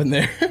what happened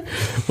there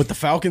with the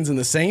Falcons and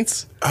the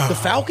Saints? The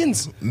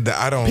Falcons,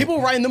 people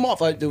were writing them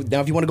off. Now,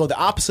 if you want to go the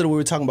opposite of what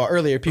we were talking about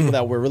earlier, people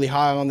that were really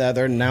high on that,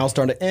 they're now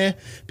starting to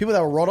people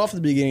that were rolled off at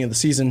the beginning of the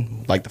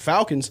season, like the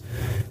Falcons,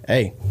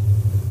 hey,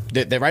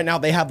 they right now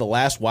they have the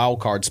last wild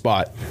card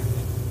spot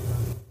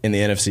in the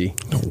NFC.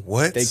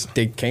 What?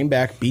 They came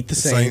back, beat the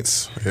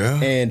Saints. Yeah.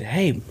 And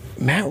hey,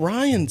 Matt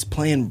Ryan's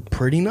playing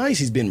pretty nice.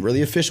 He's been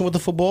really efficient with the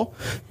football.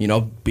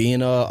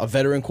 Being a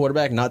veteran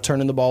quarterback, not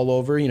turning the ball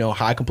over.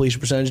 High completion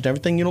percentage and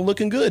everything.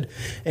 Looking good.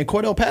 And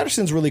Cordell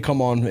Patterson's really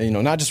come on.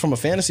 Not just from a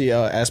fantasy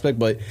aspect,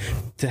 but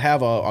to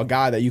have a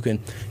guy that you can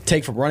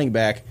take from running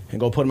back and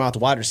go put him out to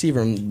wide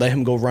receiver and let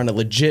him go run a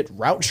legit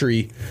route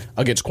tree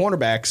against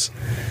cornerbacks.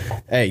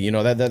 Hey,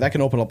 that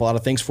can open up a lot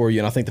of things for you.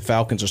 And I think the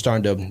Falcons are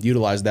starting to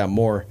utilize that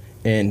more.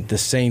 And the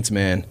Saints,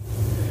 man,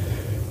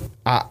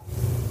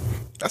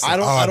 That's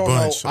an odd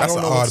bunch. That's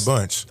an odd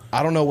bunch.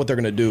 I don't know what they're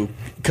going to do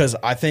because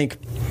I think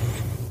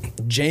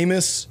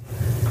Jameis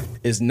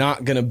is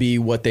not going to be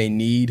what they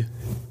need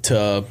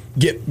to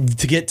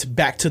get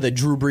back to the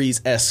Drew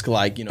Brees-esque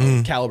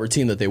caliber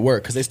team that they were,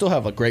 because they still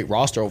have a great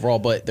roster overall,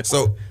 but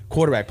the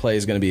quarterback play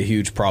is going to be a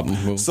huge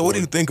problem. So what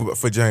do you think about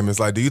for Jameis?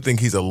 Like, do you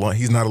think he's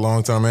not a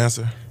long-term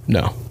answer?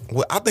 No.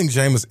 Well, I think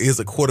Jameis is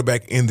a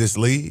quarterback in this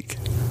league,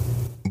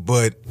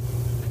 but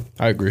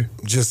I agree.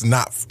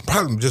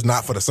 Probably just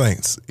not for the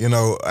Saints, And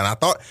I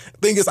thought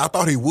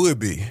he would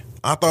be.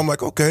 I thought, I'm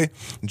like, okay,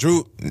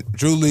 Drew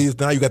leaves.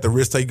 Now you got the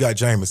risk. You got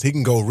Jameis. He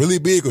can go really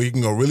big or he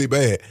can go really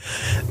bad.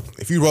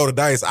 If you roll the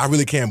dice, I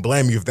really can't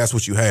blame you if that's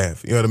what you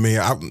have. You know what I mean?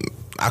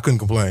 I couldn't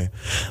complain.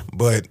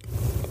 But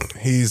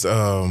he's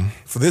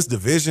for this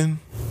division,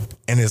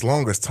 and as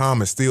long as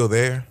Tom is still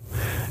there,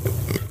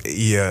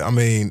 yeah, I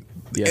mean.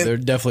 Yeah, they're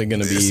definitely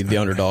going to be the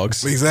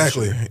underdogs.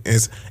 Exactly.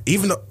 It's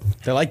even though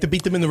they like to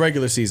beat them in the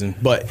regular season,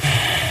 but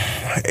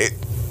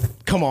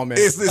come on, man.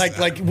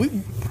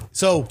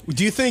 So,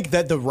 do you think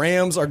that the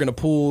Rams are going to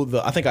pull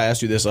the? I think I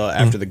asked you this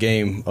after the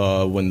game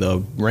when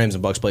the Rams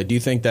and Bucks played. Do you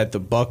think that the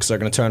Bucks are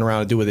going to turn around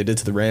and do what they did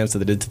to the Rams that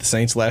they did to the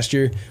Saints last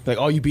year? Like,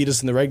 oh, you beat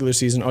us in the regular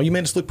season. Oh, you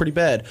made us look pretty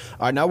bad.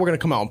 All right, now we're going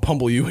to come out and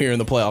pummel you here in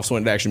the playoffs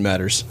when it actually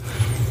matters.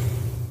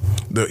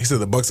 He said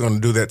the Bucks are going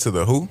to do that to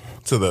the who?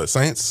 To the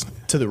Saints?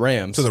 To the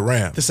Rams. To the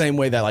Rams. The same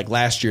way that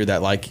last year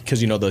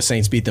because the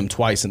Saints beat them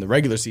twice in the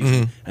regular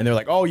season, and they're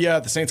like, oh yeah,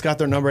 the Saints got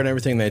their number and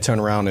everything. They turn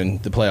around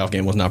and the playoff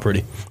game was not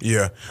pretty.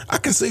 Yeah, I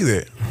can see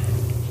that.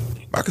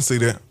 I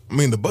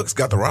mean, the Bucks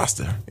got the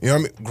roster. You know what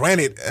I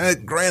mean?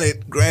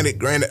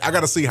 Granted. I got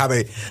to see how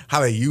they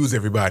use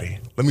everybody.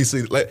 Let me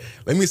see. Let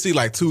me see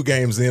 2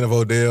 games in of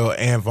Odell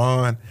and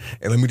Vaughn,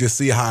 and let me just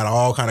see how it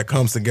all kind of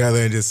comes together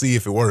and just see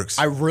if it works.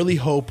 I really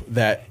hope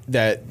that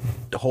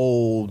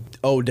whole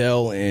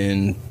Odell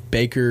and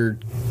Baker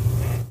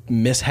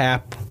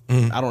mishap.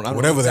 I don't know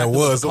whatever exactly that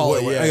was. Call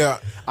it. Yeah.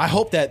 I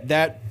hope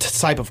that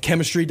type of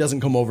chemistry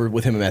doesn't come over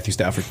with him and Matthew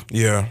Stafford.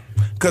 Yeah,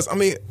 because I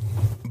mean,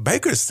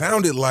 Baker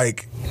sounded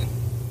like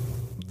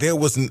there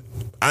wasn't,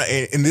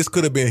 and this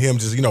could have been him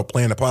just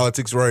playing the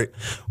politics right,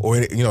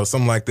 or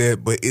something like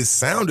that. But it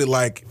sounded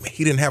like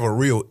he didn't have a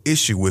real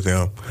issue with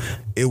him.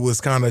 It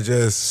was kind of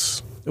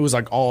just. It was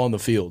all on the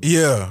field.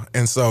 Yeah,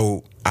 and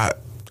so I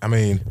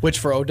mean, which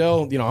for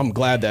Odell, I'm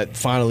glad that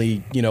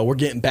finally, we're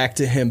getting back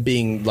to him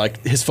being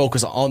his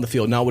focus on the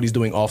field, not what he's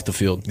doing off the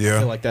field. Yeah, I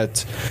feel like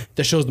that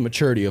shows the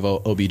maturity of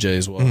OBJ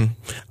as well. Mm-hmm.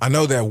 I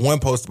know that one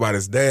post about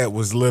his dad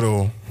was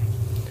little.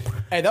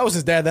 Hey, that was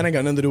his dad. That ain't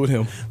got nothing to do with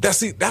him.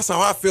 That's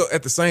how I feel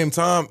at the same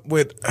time.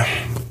 With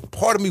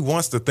part of me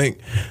wants to think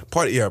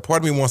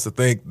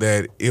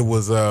that it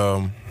was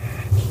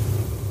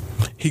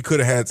he could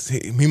have had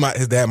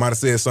his dad might have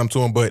said something to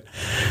him, but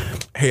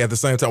hey, at the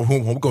same time,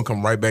 we're gonna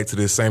come right back to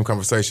this same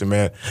conversation,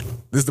 man.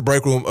 This is the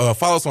Break Room.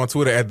 Follow us on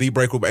Twitter at the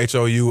Breakroom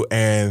HOU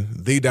and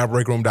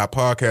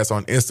the.breakroom.podcast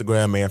on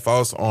Instagram, man.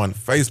 Follow us on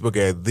Facebook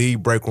at the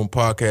Breakroom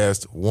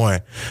Podcast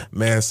 1,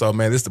 man. So,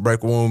 man, this is the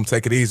Break Room.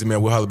 Take it easy,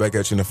 man. We'll holler back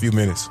at you in a few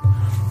minutes. Hold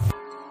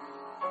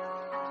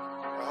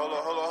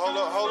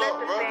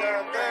up, bro.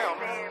 Damn.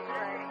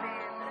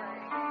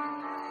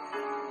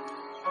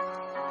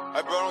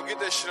 Hey, bro, don't get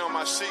that shit on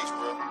my sheets,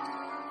 bro.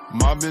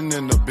 Mobbing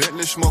in the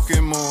Bentley,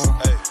 smoking moon.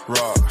 Hey.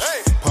 Rocks.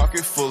 Hey.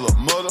 Pocket full of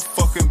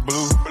motherfucking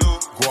blue.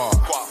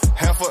 Guap.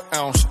 Half an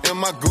ounce in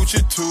my Gucci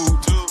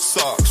tube.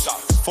 Socks.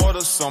 For the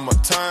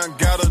summertime,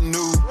 got a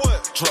new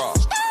drop.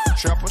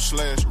 Trapper /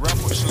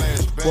 rapper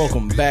 /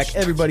 Welcome back,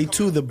 everybody,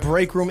 to the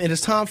Break Room. It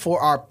is time for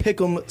our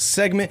Pick'em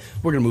segment.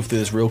 We're going to move through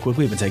this real quick.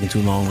 We've been taking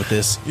too long with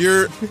this.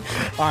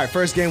 All right,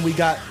 first game, we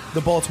got the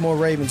Baltimore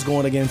Ravens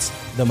going against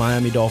the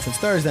Miami Dolphins.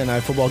 Thursday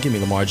Night Football. Give me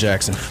Lamar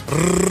Jackson.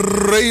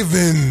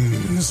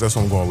 Ravens. That's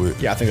what I'm going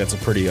with. Yeah, I think that's a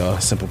pretty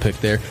simple pick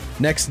there.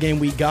 Next game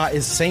we got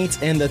is Saints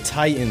and the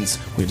Titans.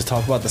 We just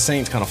talked about the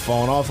Saints kind of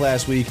falling off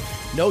last week.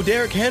 No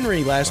Derrick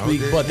Henry last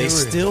week, but they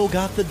still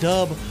got the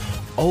dub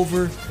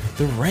over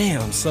the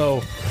Rams.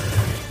 So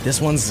this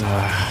one's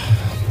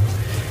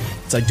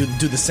it's like, do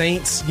the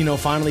Saints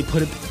finally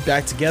put it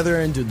back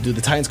together, and do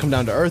the Titans come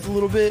down to earth a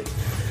little bit?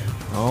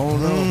 I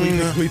don't know.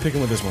 Who are you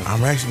picking with this one?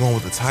 I'm actually going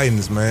with the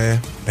Titans, man.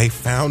 They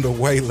found a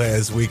way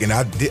last week, and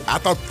I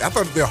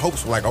thought their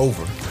hopes were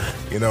over,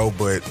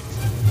 but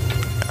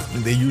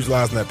they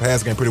utilized that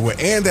pass game pretty well,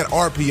 and that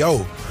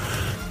RPO.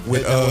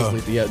 With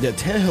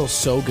Tannehill's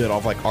so good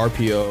off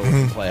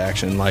RPO play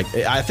action.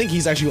 I think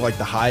he's actually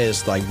the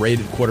highest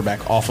rated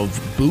quarterback off of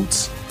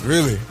boots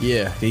Really?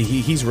 Yeah,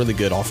 he's really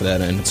good off of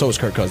that end. So is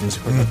Kirk Cousins.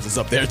 Kirk Cousins is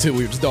up there too.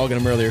 We were just dogging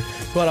him earlier.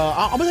 But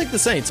I'm gonna take the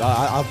Saints.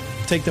 I'll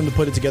take them to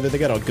put it together. They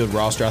got a good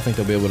roster. I think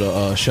they'll be able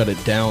to shut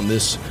it down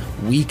this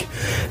week.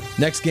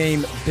 Next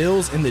game,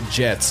 Bills and the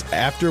Jets.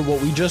 After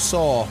what we just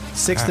saw,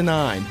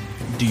 6-9.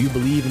 Do you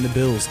believe in the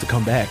Bills to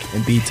come back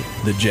and beat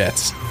the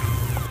Jets?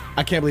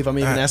 I can't believe I'm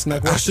even asking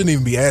that question. I shouldn't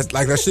even be asked.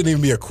 Like, that shouldn't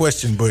even be a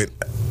question, but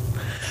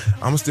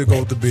I'm going to still go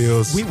with the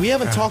Bills. We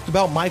haven't talked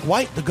about Mike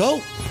White, the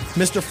GOAT.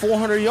 Mr.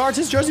 400 yards.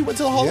 His jersey went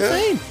to the Hall of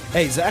Fame.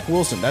 Hey, Zach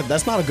Wilson,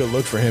 that's not a good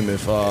look for him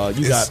if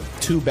you got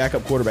two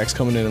backup quarterbacks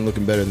coming in and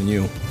looking better than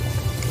you.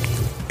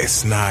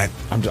 It's not.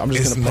 I'm just going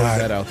to put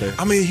that out there.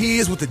 I mean, he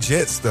is with the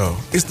Jets, though.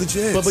 It's the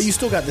Jets. But you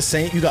still got the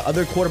same. You got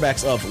other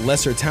quarterbacks of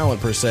lesser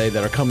talent, per se,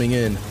 that are coming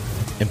in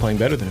and playing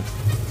better than him.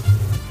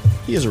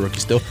 He is a rookie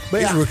still.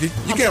 But he's a rookie.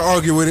 You can't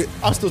argue with it.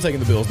 I'm still taking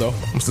the Bills, though.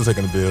 I'm still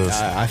taking the Bills.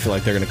 I feel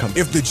like they're going to come.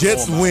 If the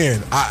Jets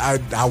win, I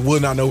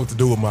would not know what to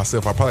do with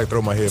myself. I'd probably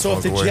throw my head. So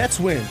if the Jets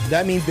win,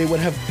 that means they would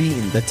have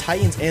beaten the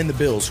Titans and the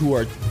Bills, who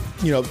are,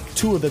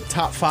 two of the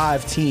top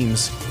 5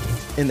 teams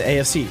in the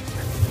AFC.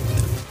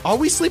 Are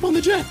we sleep on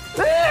the Jets?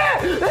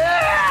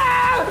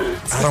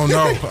 I don't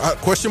know.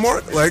 Question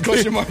mark?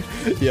 Question mark.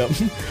 Yep.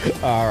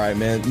 All right,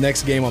 man.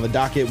 Next game on the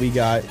docket, we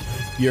got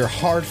your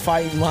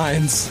hard-fighting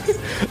Lions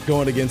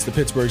going against the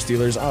Pittsburgh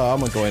Steelers. I'm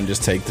going to go ahead and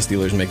just take the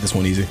Steelers and make this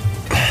one easy.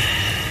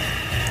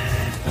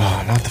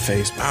 Oh, not the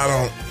face. I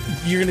don't.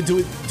 You're going to do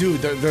it.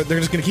 Dude, they're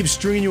just going to keep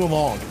stringing you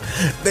along.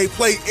 They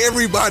play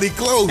everybody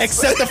close.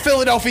 Except the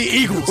Philadelphia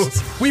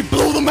Eagles. We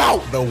blew them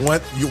out. The one,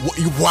 you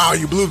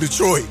blew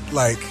Detroit.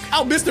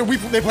 Mister,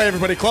 they play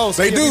everybody close.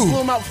 They do. We blew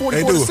them out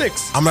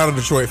 44-6. I'm not a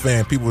Detroit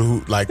fan. People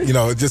who,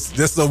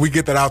 just so we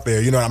get that out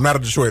there. I'm not a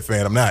Detroit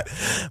fan. I'm not.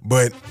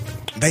 But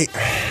the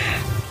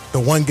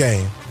one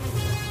game,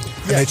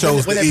 and they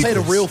chose when the they Eagles. played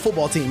a real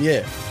football team,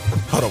 yeah.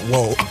 Hold on,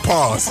 whoa,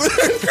 pause.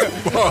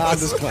 I'm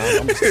just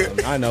clowning.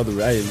 I know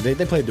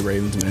they played the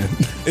Ravens, man.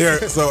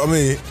 Yeah, so I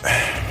mean,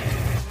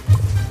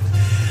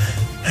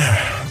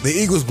 the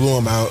Eagles blew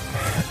them out,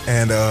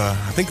 and I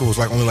think it was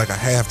only a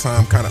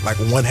halftime kind of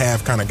one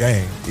half kind of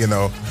game,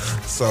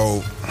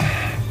 So,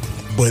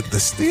 but the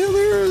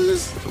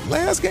Steelers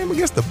last game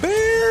against the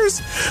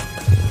Bears.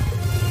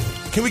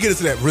 Can we get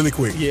into that really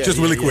quick? Yeah, just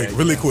really quick.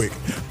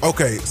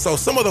 Okay, so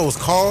some of those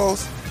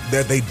calls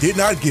that they did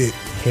not get.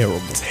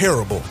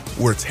 Terrible.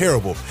 Were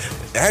terrible.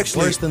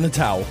 Actually, worse than the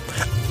towel.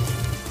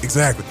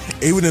 Exactly.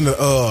 Even in the,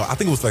 I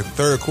think it was the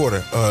third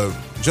quarter,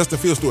 Justin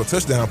Fields threw a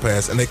touchdown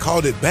pass, and they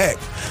called it back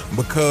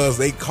because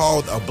they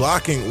called a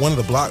blocking, one of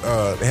the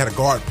they had a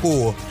guard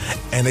pull,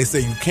 and they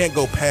said you can't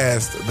go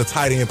past the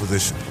tight end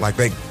position,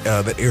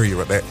 that area,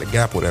 that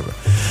gap, whatever.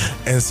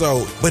 And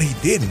so, but he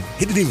didn't.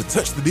 He didn't even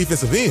touch the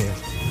defensive end.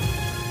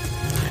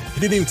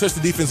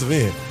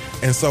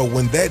 And so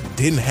when that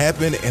didn't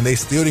happen, and they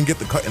still didn't get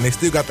and they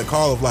still got the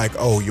call of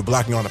you're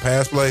blocking on the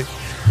pass play.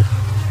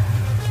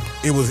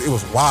 It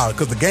was wild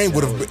because the game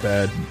would have been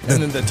bad.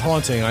 And then the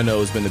taunting, I know,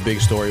 has been the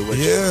big story.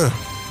 The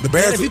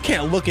Bears. If you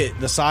can't look at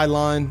the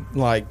sideline,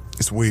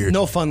 it's weird.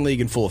 No fun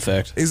league in full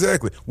effect.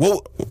 Exactly.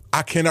 Well,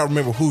 I cannot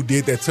remember who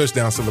did that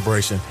touchdown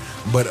celebration,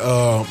 but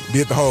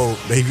did the whole.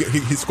 He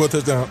scored a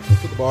touchdown,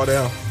 put the ball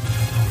down.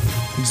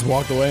 He just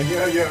walked away.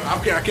 Yeah. I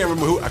can't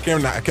remember who. I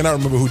cannot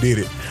remember who did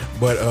it,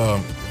 but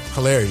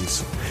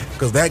hilarious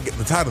because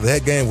the title of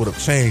that game would have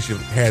changed if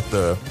had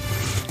the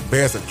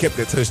Bears had kept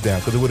that touchdown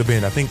because it would have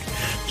been, I think,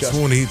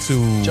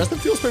 22. Justin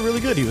Fields played really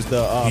good. He was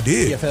the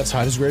PFF's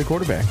highest graded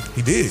quarterback.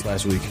 He did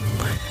last week.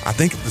 I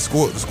think the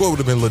score would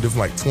have been a little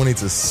different,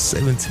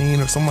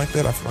 20-17 or something like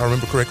that. If I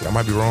remember correctly, I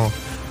might be wrong,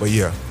 but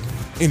yeah.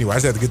 Anyway, I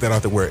just had to get that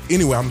out there.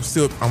 Anyway, I'm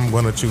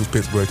going to choose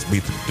Pittsburgh to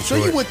beat Detroit. So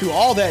you went through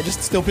all that just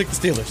to still pick the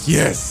Steelers?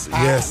 Yes.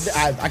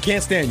 I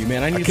can't stand you,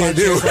 man. I need to find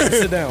a chance to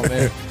sit down,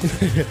 man.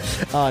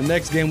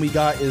 Next game we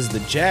got is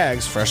the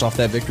Jags, fresh off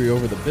that victory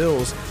over the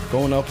Bills,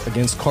 going up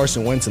against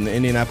Carson Wentz and the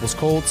Indianapolis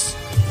Colts.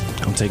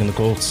 I'm taking the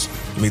Colts.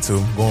 Me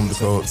too. Going with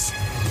the Colts.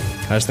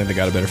 I just think they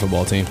got a better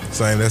football team.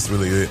 Same. That's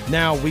really it.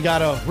 Now we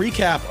got a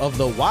recap of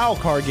the wild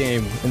card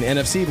game in the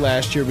NFC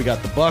last year. We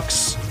got the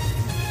Bucks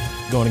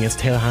going against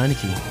Taylor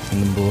Heineke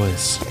and them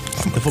boys,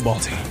 the football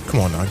team. Come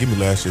on now, give me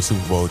last year's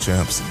Super Bowl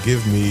champs.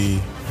 Give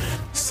me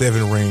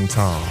 7-ring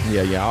Tom.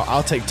 Yeah.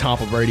 I'll take Tom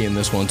Brady in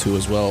this one too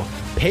as well.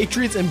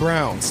 Patriots and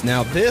Browns.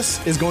 Now this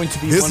is going to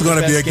be. This is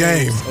going to be a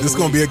game. This is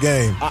going to be a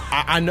game.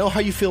 I know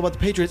how you feel about the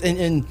Patriots,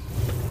 and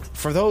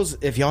for those,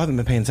 if y'all haven't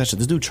been paying attention,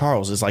 this dude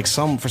Charles is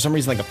for some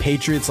reason a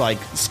Patriots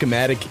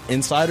schematic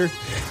insider.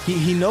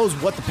 He knows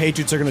what the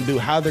Patriots are going to do,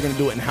 how they're going to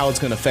do it, and how it's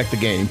going to affect the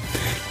game.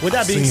 With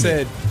that being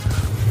said.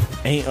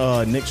 Ain't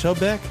Nick Chubb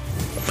back?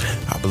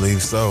 I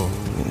believe so.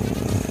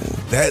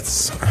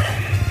 That's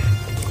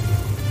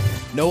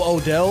no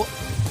Odell.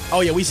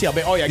 Oh yeah, we see how.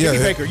 Give me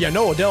Baker. Yeah,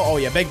 no Odell. Oh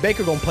yeah,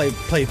 Baker gonna play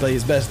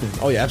his best.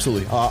 Oh yeah,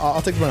 absolutely. I'll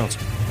take the Browns.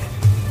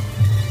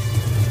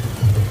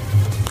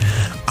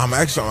 I'm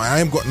going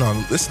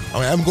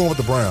with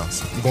the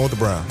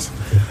Browns.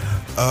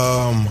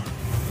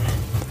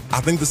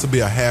 I think this will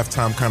be a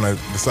halftime kind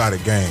of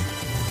decided game.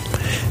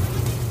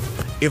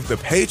 if the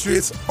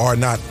Patriots are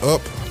not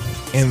up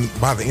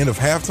by the end of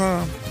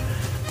halftime,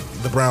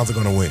 the Browns are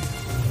going to win.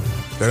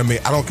 I mean,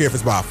 I don't care if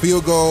it's by a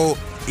field goal,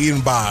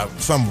 even by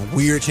some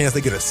weird chance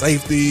they get a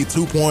safety,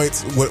 2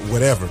 points,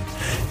 whatever.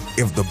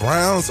 If the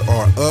Browns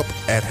are up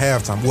at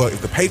halftime, well,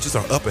 if the Patriots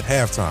are up at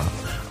halftime,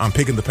 I'm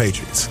picking the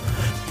Patriots.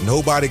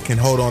 Nobody can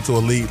hold on to a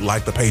lead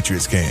like the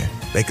Patriots can.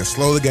 They can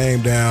slow the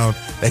game down.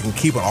 They can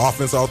keep an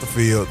offense off the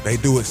field. They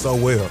do it so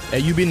well. Hey,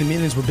 you been in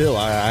meetings with Bill.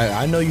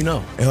 I know you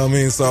know. You know what I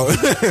mean? So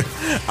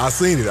I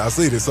seen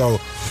it. So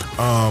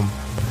I'm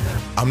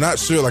not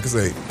sure. Like I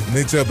say,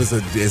 Nick Chubb is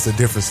a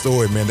different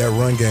story, man. That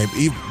run game,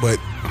 but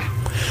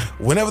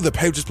whenever the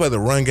Patriots play the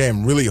run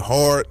game really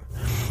hard,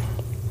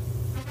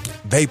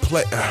 they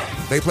play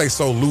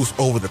so loose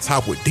over the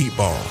top with deep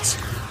balls.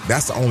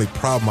 That's the only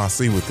problem I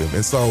see with them.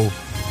 And so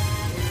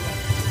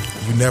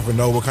you never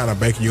know what kind of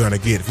banking you're going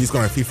to get.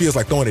 If he feels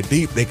like throwing it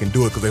deep, they can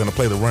do it because they're going to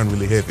play the run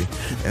really heavy.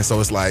 And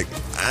so it's like,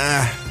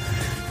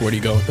 where do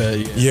you go with that?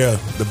 Yeah,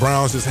 the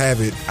Browns just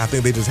have it. I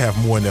think they just have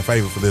more in their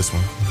favor for this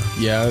one.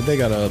 Yeah, they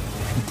got a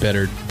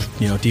better,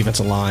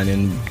 defensive line,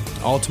 and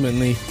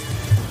ultimately,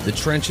 the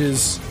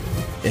trenches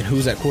and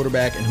who's at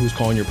quarterback and who's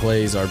calling your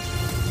plays are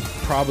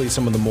probably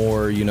some of the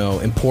more,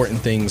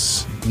 important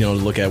things, to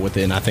look at with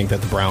it. And I think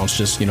that the Browns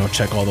just,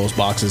 check all those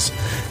boxes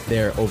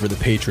there over the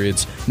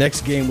Patriots.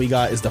 Next game we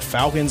got is the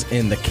Falcons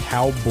and the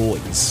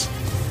Cowboys.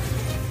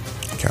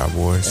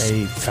 Cowboys.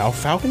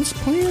 Falcons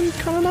playing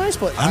kind of nice,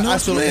 but I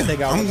still don't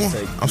think I'm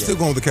still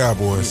going with the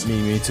Cowboys.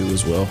 Me too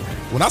as well.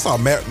 When I saw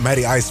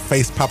Matty Ice's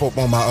face pop up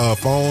on my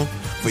phone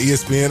for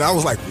ESPN, I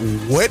was like,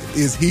 what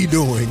is he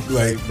doing?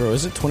 Like, bro,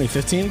 is it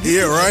 2015 again?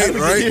 Yeah,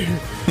 right.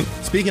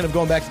 Speaking of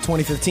going back to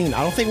 2015,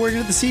 I don't think we're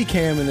going to get to see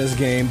Cam in this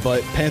game,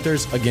 but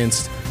Panthers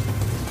against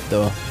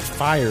the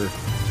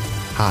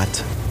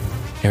fire-hot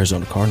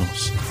Arizona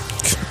Cardinals.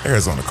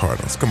 Arizona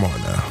Cardinals. Come on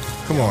now.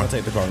 Come on. I'll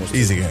take the Cardinals.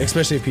 Easy game.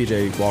 Especially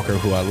PJ Walker,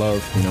 who I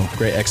love.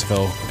 Great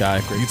XFL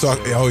guy. Great. You talk.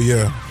 Oh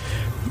yeah.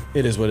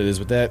 It is what it is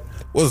with that.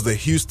 What was the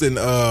Houston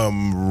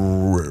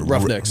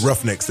Roughnecks?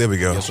 Roughnecks. There we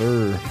go. Yes,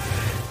 sir.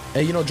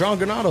 Hey, John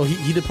Granado,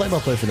 he did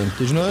play-by-play for them.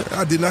 Did you know that?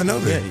 I did not know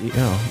that.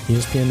 Yeah,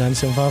 ESPN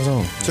 97.5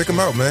 Zone. Check him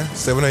out, man.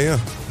 7 a.m.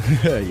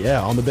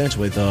 Yeah, on the bench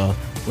with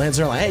Lance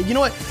Zerline. Hey, you know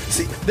what?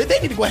 See, they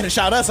need to go ahead and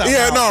shout us out.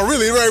 Yeah, now. no,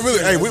 really.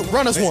 Hey,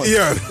 run us one.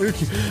 Yeah.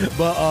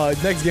 But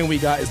next game we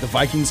got is the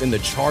Vikings and the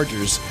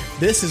Chargers.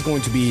 This is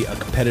going to be a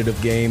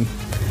competitive game.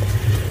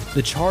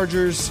 The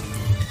Chargers,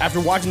 after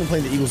watching them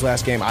play the Eagles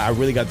last game, I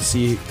really got to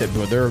see that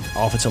their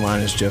offensive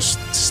line is just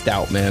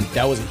stout, man.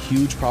 That was a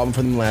huge problem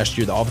for them last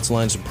year. The offensive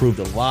line has improved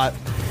a lot.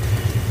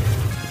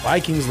 The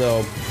Vikings,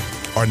 though,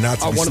 are not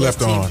to be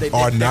slept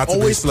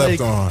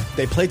on.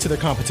 They play to their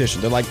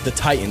competition. They're like the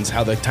Titans,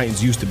 how the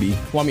Titans used to be.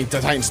 Well, I mean,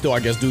 the Titans still, I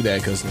guess, do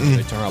that because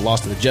they turn around,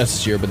 lost to the Jets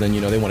this year, but then,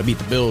 they want to beat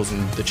the Bills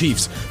and the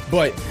Chiefs.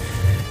 But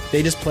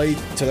they just play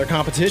to their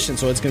competition,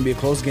 so it's going to be a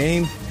close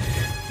game.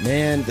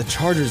 Man, the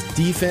Chargers'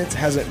 defense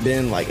hasn't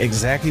been like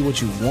exactly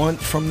what you want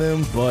from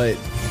them, but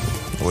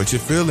what you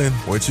feeling?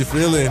 Give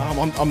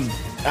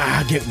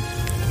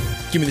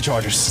me the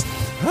Chargers.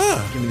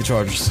 Give me the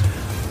Chargers.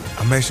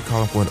 I'm actually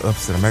calling for an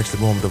upset. I'm actually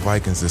going with the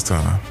Vikings this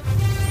time.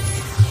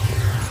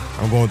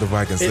 I'm going with the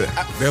Vikings.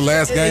 Their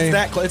last game.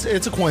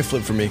 It's a coin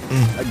flip for me.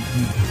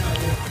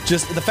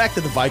 Just the fact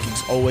that the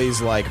Vikings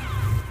always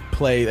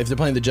play. If they're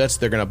playing the Jets,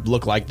 they're going to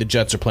look like the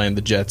Jets are playing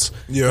the Jets.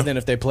 Yeah. And then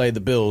if they play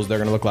the Bills, they're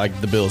going to look like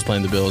the Bills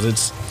playing the Bills.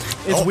 It's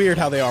weird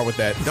how they are with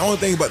that. The only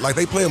thing, but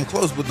they play them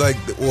close, but like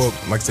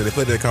I said, they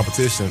play their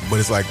competition, but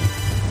it's like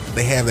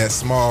they have that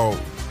small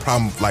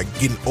problem,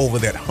 getting over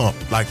that hump,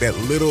 that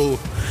little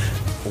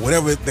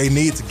whatever they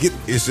need to get.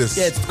 It's just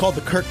it's called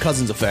the Kirk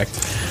Cousins effect.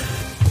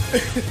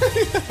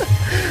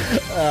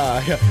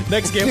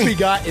 Next game we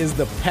got is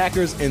the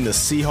Packers and the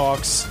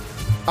Seahawks.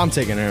 I'm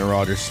taking Aaron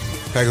Rodgers.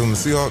 Packers and the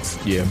Seahawks?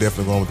 Yeah. I'm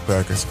definitely going with the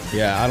Packers.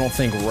 Yeah, I don't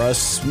think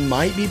Russ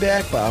might be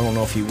back, but I don't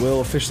know if he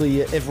will officially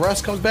yet. If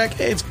Russ comes back,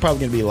 it's probably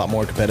going to be a lot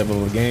more competitive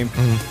of a game.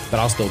 But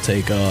I'll still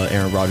take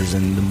Aaron Rodgers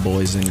and them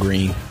boys in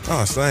green.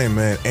 Oh, same,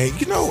 man. And,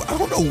 I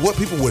don't know what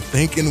people were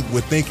thinking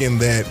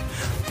that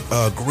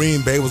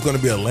Green Bay was going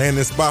to be a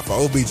landing spot for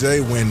OBJ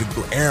when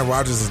Aaron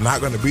Rodgers is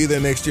not going to be there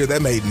next year.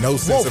 That made no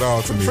sense at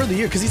all to me. For the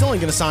year, because he's only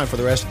going to sign for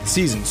the rest of the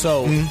season.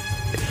 So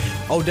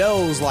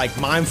Odell's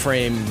mind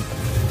frame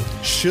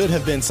should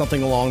have been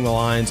something along the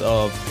lines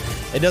of,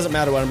 it doesn't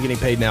matter what I'm getting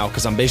paid now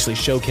because I'm basically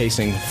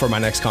showcasing for my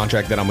next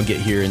contract that I'm going to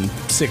get here in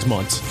 6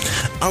 months.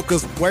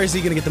 Because where is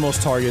he going to get the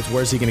most targets?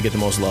 Where is he going to get the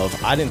most love?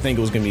 I didn't think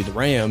it was going to be the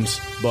Rams,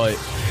 but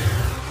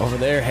over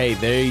there, he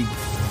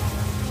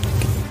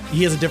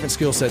has a different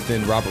skill set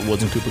than Robert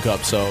Woods and Cooper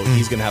Kupp, so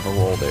he's going to have a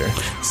role there.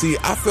 See,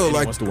 I feel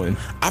like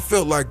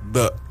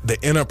the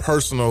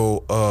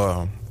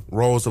interpersonal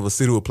roles of a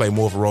city would play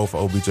more of a role for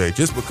OBJ,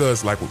 just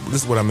because, this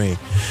is what I mean.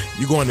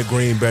 You go into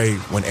Green Bay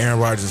when Aaron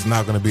Rodgers is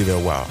not going to be there a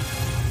while.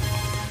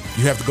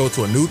 You have to go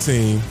to a new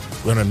team,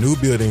 learn a new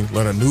building,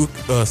 learn a new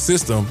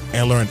system,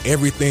 and learn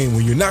everything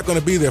when you're not going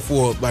to be there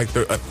for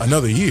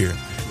another year.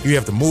 You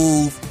have to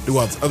move, do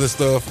all this other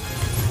stuff.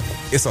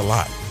 It's a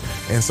lot.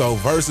 And so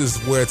versus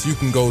where you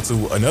can go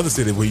to another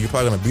city where you're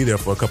probably going to be there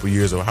for a couple of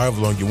years or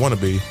however long you want to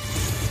be,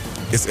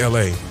 it's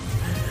L.A.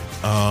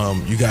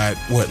 You got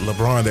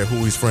LeBron there,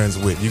 who he's friends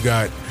with. You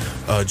got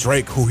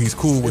Drake, who he's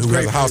cool with, who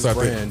has a house out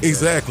there.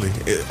 Exactly.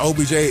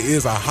 OBJ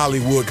is a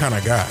Hollywood kind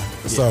of guy,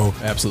 so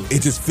absolutely,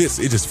 it just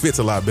fits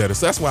a lot better.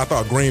 So that's why I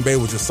thought Green Bay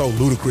was just so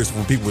ludicrous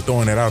when people were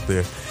throwing that out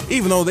there,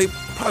 even though they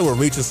probably were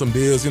reaching some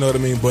deals. You know what I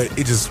mean? But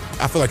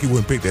I feel like he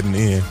wouldn't pick that in the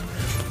end.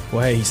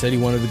 Well, hey, he said he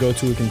wanted to go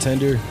to a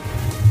contender,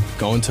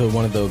 going to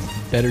one of the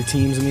better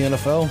teams in the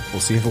NFL.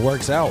 We'll see if it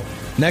works out.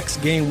 Next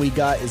game we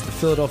got is the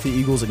Philadelphia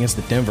Eagles against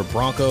the Denver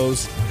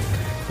Broncos.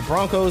 The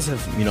Broncos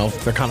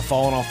have, they're kind of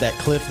falling off that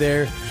cliff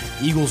there.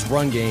 Eagles'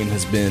 run game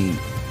has been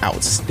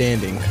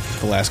outstanding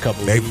the last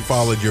couple of weeks. They've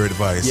followed your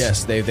advice.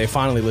 Yes, they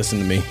finally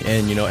listened to me.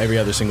 And, every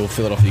other single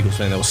Philadelphia Eagles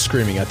fan that was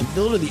screaming at them,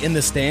 literally in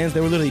the stands,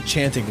 they were literally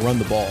chanting, run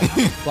the ball.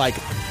 Like,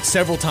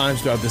 several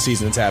times throughout the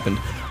season it's happened.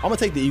 I'm going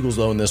to take the Eagles,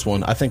 though, in this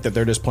one. I think that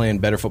they're just playing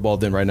better football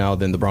right now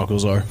than the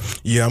Broncos are.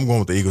 Yeah, I'm going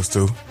with the Eagles,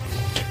 too.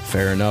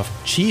 Fair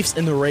enough. Chiefs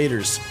and the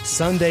Raiders,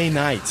 Sunday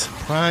night,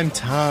 prime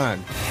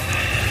time.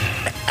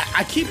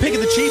 I keep picking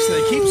the Chiefs and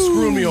they keep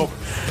screwing me over.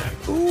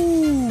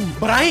 Ooh,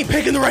 but I ain't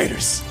picking the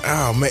Raiders.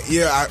 Oh, man.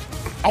 Yeah,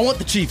 I want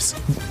the Chiefs.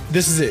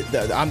 This is it.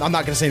 I'm not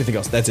going to say anything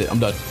else. That's it. I'm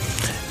done.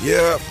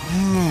 Yeah,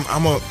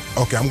 I'm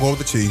going with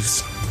the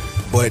Chiefs.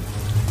 But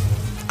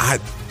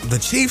the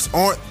Chiefs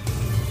aren't.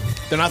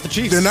 They're not the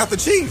Chiefs. They're not the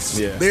Chiefs.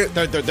 Yeah.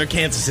 They're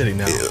Kansas City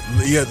now.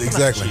 Yeah,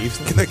 exactly.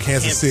 They're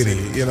Kansas City.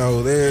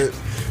 They're...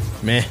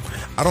 Meh.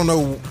 I don't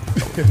know.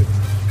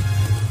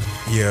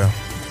 Yeah,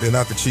 they're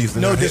not the Chiefs.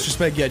 No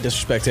disrespect,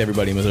 disrespect to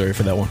everybody in Missouri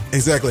for that one.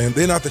 Exactly, and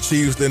they're not the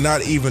Chiefs. They're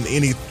not even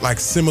any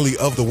simile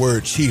of the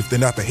word chief. They're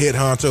not the head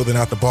honcho. They're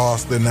not the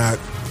boss. They're not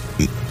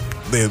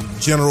the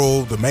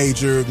general, the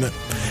major.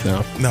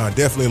 No,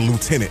 definitely a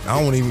lieutenant.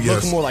 I don't even.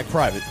 Looking more like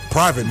private.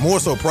 Private, more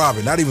so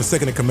private. Not even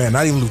second in command.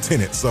 Not even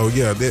lieutenant. So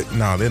yeah, they're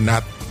not.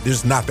 They're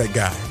just not that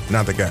guy.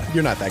 Not the guy.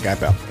 You're not that guy,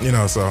 pal.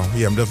 So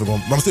yeah, I'm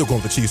still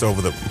going with the Chiefs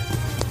over the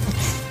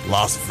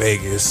Las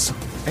Vegas.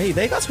 Hey,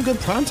 they got some good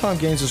primetime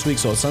games this week.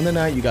 So Sunday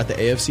night, you got the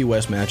AFC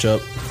West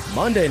matchup.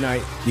 Monday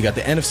night, you got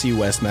the NFC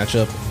West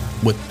matchup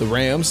with the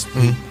Rams.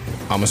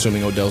 Mm-hmm. I'm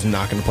assuming Odell's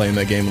not going to play in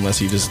that game unless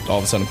he just all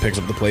of a sudden picks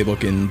up the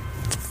playbook in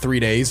 3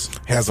 days.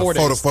 Has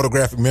a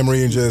photographic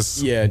memory and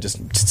just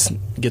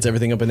gets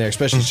everything up in there,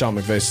 especially Sean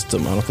McVay's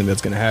system. I don't think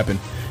that's going to happen.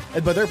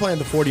 But they're playing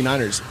the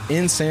 49ers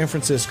in San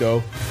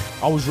Francisco.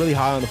 I was really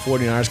high on the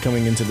 49ers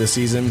coming into this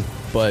season,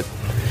 but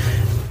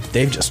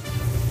they've just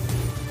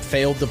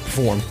failed to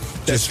perform.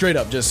 Just straight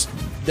up,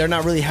 they're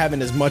not really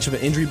having as much of an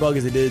injury bug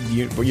as they did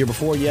year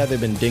before. Yeah, they've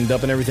been dinged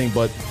up and everything,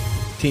 but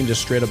team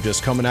just straight up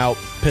just coming out,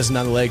 pissing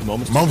down the leg.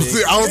 Moments too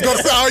big. I was going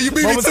to say, you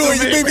beat me to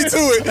it. You beat me to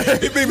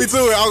it. You beat me to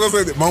it. I was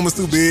going to say, moments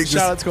too big.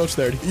 Shout out to Coach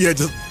 30. Yeah,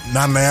 just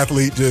not an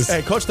athlete.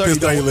 Hey, Coach 30,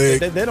 down your leg.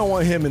 They don't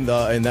want him in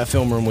that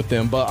film room with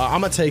them, but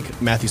I'm going to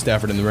take Matthew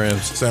Stafford and the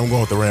Rams. So I'm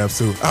going with the Rams,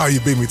 too. Oh, you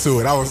beat me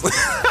to it.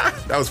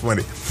 That was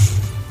funny.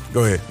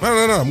 Go ahead. No.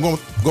 I'm going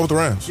with the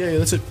Rams. Yeah,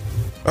 that's it.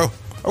 Oh.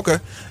 Okay.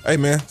 Hey,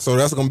 man. So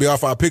that's going to be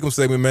off our Pick'em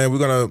segment, man. We're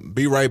going to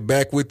be right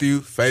back with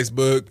you.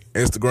 Facebook,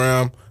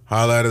 Instagram,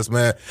 holla at us,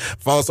 man.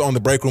 Follow us on the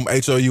Breakroom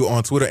HOU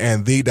on Twitter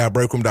and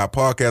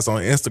the.breakroom.podcast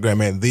on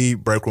Instagram and the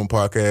Breakroom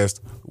Podcast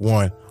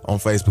 1 on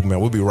Facebook,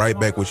 man. We'll be right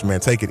back with you, man.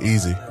 Take it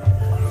easy.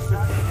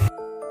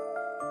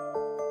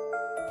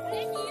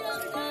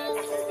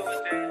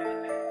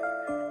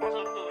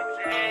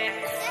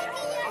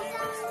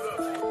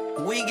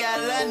 We got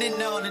London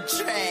on the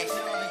track.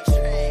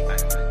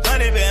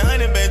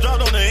 Honey been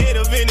dropped on the head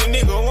of any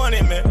nigga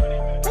wanting, man.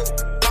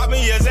 Pop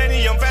me as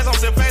any, I'm fast, I'm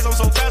so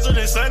faster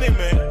than Sunny,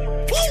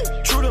 man.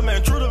 True to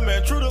man,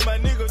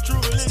 nigga,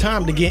 true to It's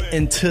time to get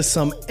into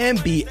some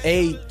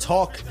NBA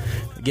talk.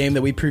 The game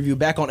that we previewed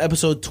back on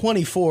episode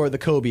 24, the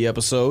Kobe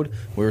episode.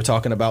 We were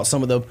talking about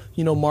some of the,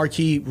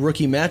 marquee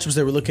rookie matchups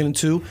that we're looking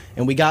into,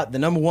 and we got the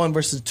number 1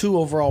 versus 2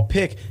 overall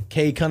pick,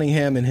 Cade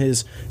Cunningham and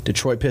his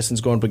Detroit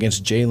Pistons going up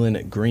against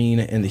Jalen Green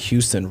and the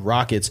Houston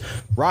Rockets.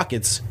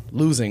 Rockets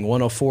losing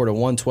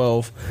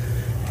 104-112.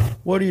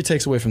 What are your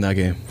takes away from that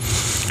game?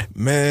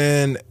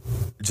 Man,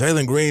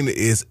 Jalen Green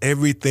is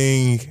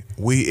everything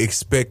we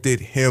expected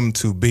him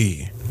to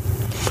be.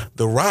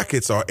 The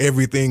Rockets are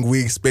everything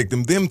we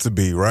expected them to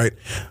be, right?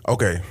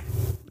 Okay,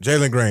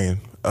 Jalen Green,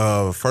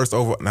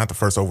 not the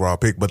first overall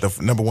pick, but the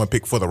number 1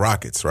 pick for the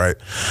Rockets, right?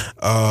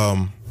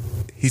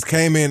 He's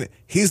came in.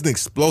 He's an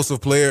explosive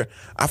player.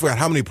 I forgot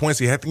how many points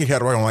he had. I think he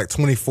had around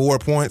 24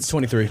 points.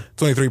 23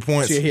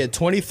 points. So he had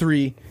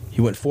 23. He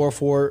went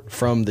 4-4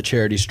 from the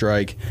charity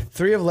strike,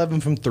 3 of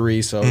 11 from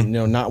 3, so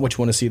not what you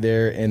want to see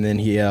there. And then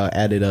he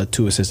added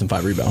 2 assists and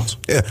 5 rebounds.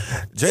 Yeah,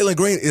 Jalen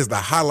Green is the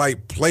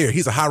highlight player.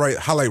 He's a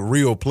highlight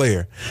reel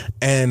player,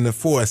 and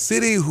for a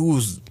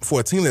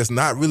team that's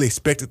not really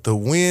expected to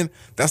win,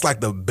 that's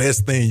like the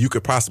best thing you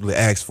could possibly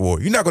ask for.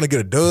 You're not going to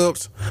get a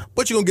dubs,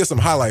 but you're going to get some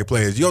highlight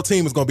players. Your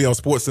team is going to be on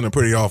SportsCenter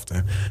pretty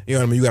often. You know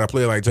what I mean? You got a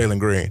player like Jalen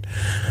Green.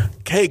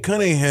 Cade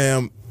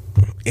Cunningham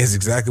is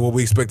exactly what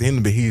we expected him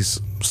to be. He's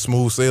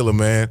smooth sailor,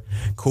 man.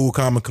 Cool,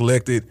 calm, and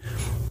collected.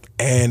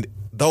 And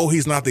though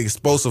he's not the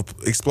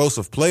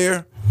explosive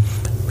player,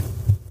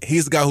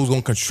 he's the guy who's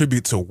going to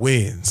contribute to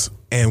wins.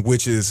 And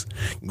which is,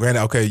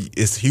 granted, okay,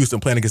 it's Houston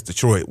playing against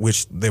Detroit,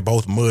 which they're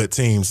both mud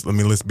teams. I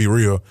mean, let's be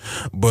real.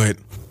 But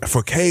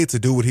for Cade to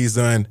do what he's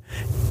done,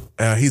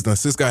 he's an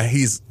assist guy.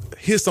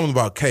 Here's something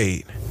about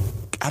Cade.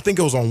 I think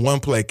it was on one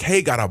play.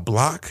 Cade got a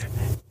block,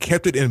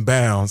 kept it in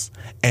bounds,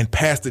 and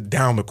passed it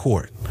down the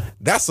court.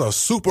 That's a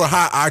super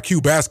high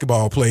IQ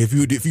basketball play if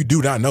you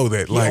do not know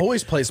that. He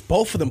always plays,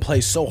 both of them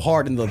play so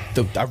hard, and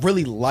I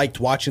really liked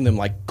watching them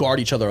like guard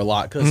each other a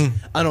lot because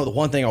I know the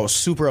one thing I was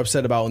super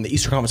upset about in the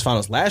Eastern Conference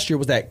Finals last year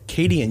was that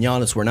KD and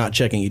Giannis were not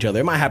checking each other.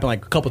 It might happen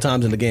like a couple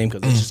times in the game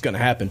because it's just going to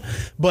happen,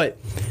 but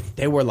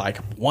they were like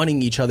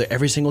wanting each other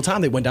every single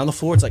time they went down the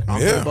floor. It's like, I'm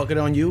going to bucket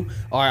on you.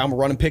 All right, I'm going to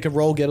run and pick and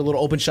roll, get a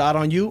little open shot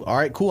on you. All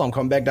right, cool. I'm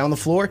coming back down the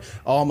floor.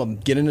 Oh, I'm going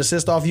to get an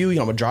assist off you. I'm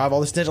going to drive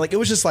all this attention. Like, it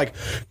was just like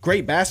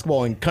great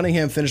basketball, and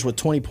Cunningham finished with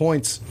 20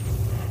 points,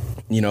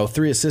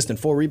 3 assists and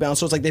 4 rebounds.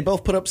 So it's like they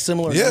both put up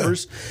similar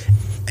numbers.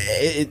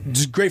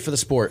 It's great for the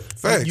sport.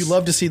 Facts. You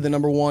love to see the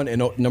number 1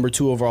 and number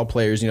 2 overall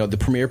players, the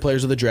premier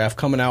players of the draft,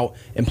 coming out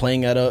and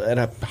playing at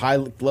a high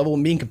level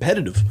and being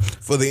competitive.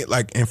 For the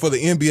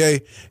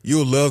NBA,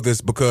 you'll love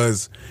this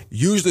because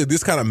usually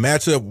this kind of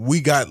matchup we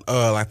got.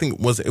 I think it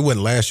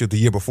wasn't last year, the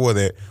year before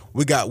that.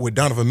 We got with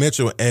Donovan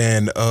Mitchell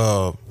and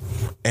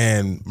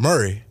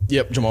Murray.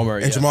 Yep, Jamal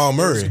Murray. And Jamal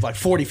Murray. It was like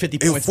 40, 50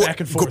 points back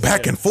and forth. Go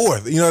back and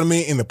forth. You know what I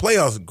mean? In the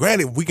playoffs,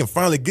 granted, we can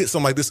finally get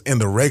something like this in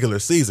the regular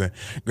season.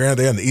 Granted,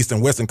 they're in the East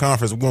and Western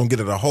Conference. We're going to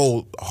get it a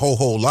whole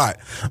lot.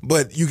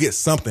 But you get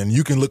something.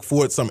 You can look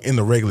forward to something in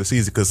the regular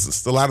season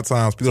because a lot of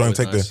times people don't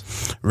take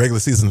the regular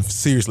season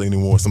seriously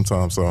anymore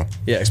sometimes. So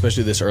yeah,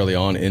 especially this early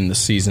on in the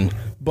season.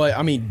 But,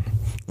 I mean...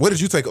 What did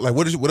you take? What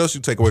else did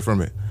you take away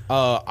from it?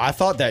 I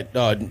thought that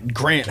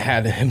Grant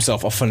had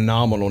himself a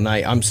phenomenal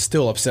night. I'm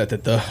still upset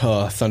that the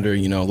Thunder,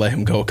 let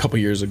him go a couple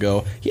years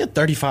ago. He had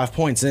 35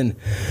 points, and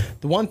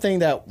the one thing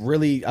that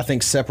really I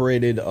think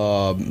separated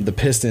the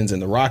Pistons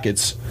and the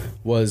Rockets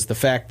was the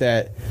fact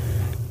that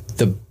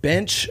the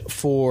bench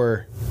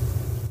for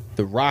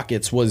the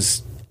Rockets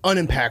was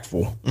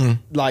unimpactful.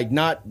 Like,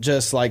 not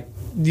just like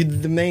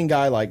the main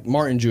guy, like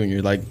Martin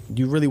Jr. Like,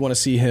 you really want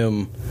to see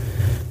him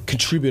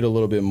contribute a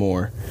little bit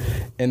more.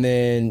 And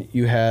then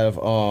you have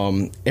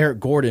Eric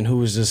Gordon, who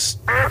was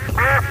just,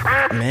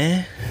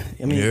 man,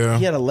 I mean,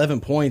 he had 11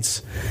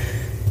 points.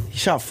 He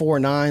shot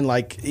 4-9.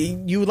 Like,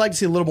 you would like to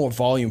see a little more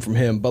volume from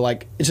him, but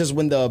like, it's just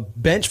when the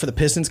bench for the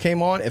Pistons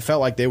came on, it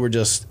felt like they were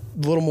just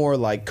a little more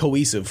like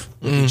cohesive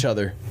with each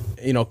other.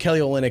 Kelly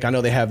Olynyk, I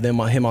know they have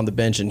him on the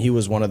bench, and he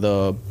was one of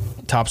the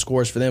top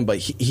scorers for them, but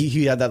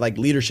he had that like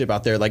leadership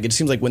out there. Like, it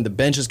seems like when the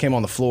benches came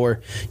on the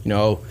floor, you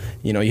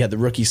had the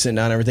rookies sitting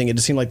down and everything, it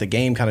just seemed like the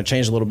game kind of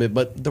changed a little bit.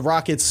 But the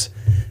Rockets,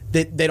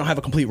 they don't have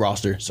a complete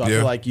roster, so I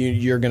feel like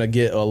you're going to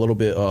get a little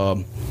bit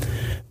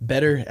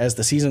better as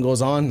the season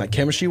goes on, like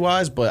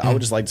chemistry-wise, but I would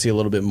just like to see a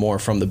little bit more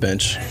from the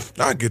bench.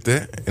 I get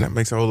that, and that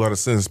makes a whole lot of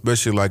sense,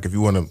 especially like if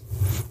you want to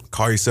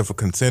call yourself a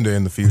contender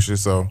in the future.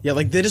 So yeah,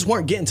 like they just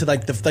weren't getting to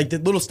like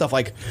the little stuff,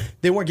 like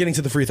they weren't getting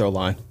to the free throw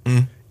line.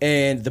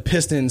 And the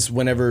Pistons,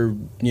 whenever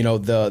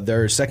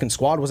their second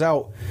squad was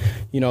out,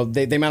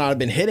 they might not have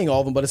been hitting all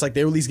of them, but it's like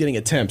they were at least getting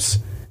attempts.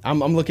 I'm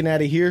looking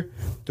at it here.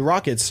 The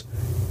Rockets,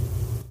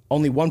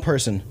 only one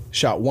person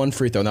shot one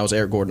free throw, and that was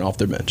Eric Gordon off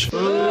their bench.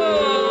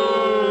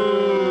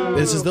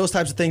 This is those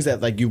types of things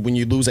that, like, when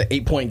you lose an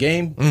 8-point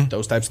game,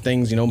 those types of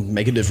things,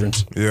 make a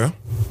difference. Yeah.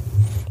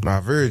 Nah,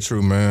 very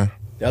true, man.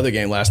 The other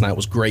game last night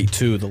was great,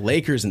 too. The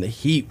Lakers and the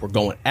Heat were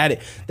going at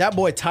it. That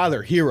boy,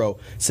 Tyler Hero,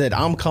 said,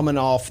 I'm coming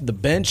off the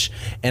bench,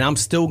 and I'm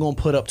still going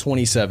to put up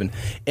 27.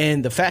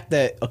 And the fact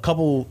that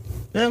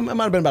it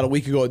might have been about a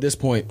week ago at this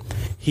point,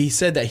 he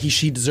said that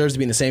she deserves to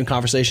be in the same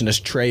conversation as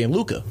Trey and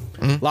Luka.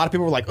 A lot of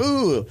people were like,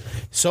 ooh,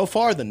 so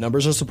far the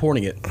numbers are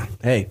supporting it.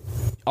 Hey,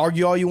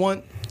 argue all you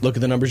want. Look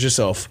at the numbers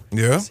yourself.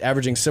 Yeah. He's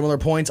averaging similar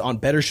points on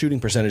better shooting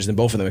percentage than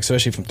both of them,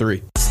 especially from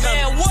 3.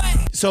 Man,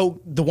 what? So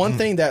the one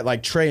thing that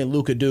like Trey and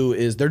Luka do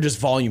is they're just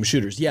volume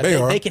shooters. Yeah,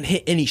 they can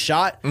hit any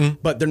shot,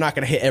 but they're not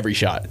going to hit every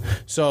shot.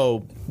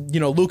 So,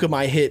 Luka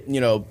might hit,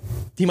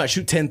 he might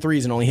shoot 10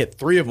 threes and only hit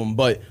 3 of them,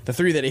 but the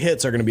 3 that he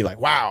hits are going to be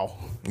like, wow.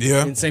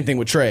 Yeah. And same thing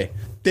with Trey.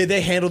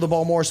 They handle the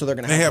ball more, so they're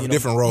going to have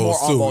different roles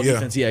more too. On-ball Yeah,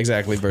 defense. Yeah,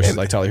 exactly. Versus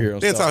like Tyler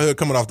Hero. Then Tyler Hero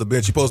coming off the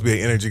bench. He's supposed to be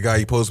an energy guy.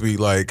 He's supposed to be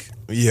like,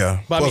 But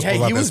I mean,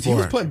 hey, he was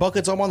putting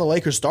buckets up on the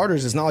Lakers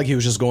starters. It's not like he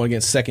was just going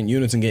against second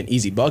units and getting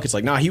easy buckets.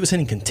 Like, he was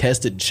hitting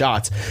contested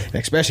shots, and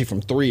especially from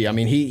 3. I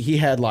mean, he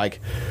had like,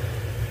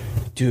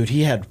 dude,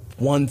 he had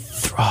one.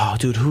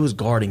 Who was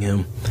guarding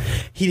him?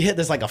 He hit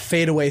this like a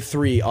fadeaway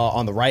 3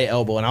 on the right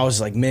elbow, and I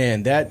was like,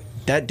 man, that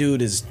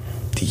dude is.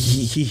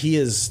 he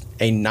is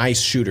a nice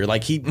shooter.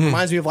 Like he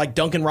reminds me of like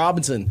Duncan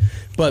Robinson,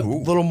 but a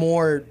little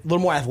more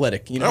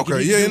athletic. You know,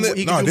 Okay, he can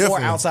do more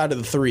definitely. outside of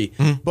the three.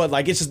 But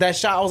like it's just that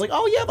shot. I was like,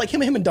 oh yeah, like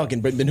him and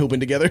Duncan been hooping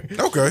together.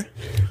 Okay.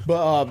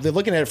 But they're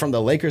looking at it from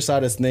the Lakers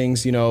side of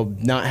things. You know,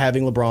 not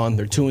having LeBron,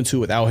 they're 2-2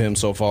 without him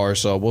so far.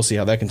 So we'll see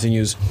how that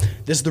continues.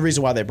 This is the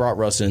reason why they brought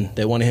Russ in.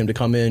 They wanted him to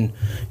come in,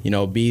 you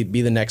know, be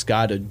the next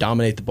guy to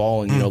dominate the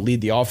ball and you know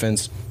lead the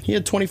offense. He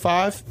had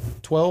 25,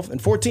 12,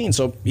 and 14.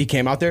 So he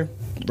came out there.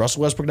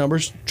 Russell Westbrook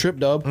numbers, trip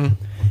dub.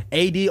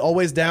 AD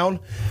always down.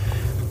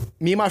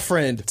 Me and my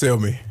friend Tell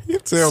me.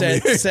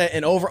 set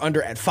an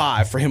over-under at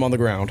 5 for him on the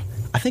ground.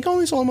 I think I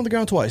only saw him on the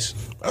ground twice.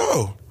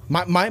 Oh.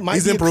 Might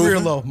He's be improving. a career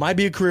low. Might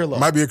be a career low.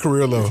 Might be a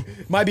career low.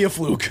 Might be a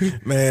fluke.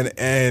 Man,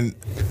 and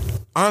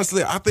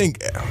honestly, I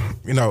think,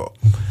 you know,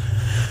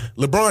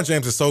 LeBron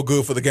James is so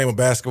good for the game of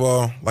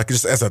basketball, like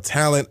just as a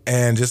talent,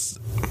 and just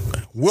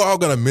we're all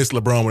gonna miss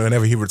LeBron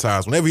whenever he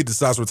retires. Whenever he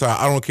decides to retire,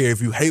 I don't care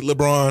if you hate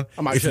LeBron,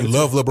 if you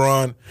love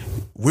LeBron,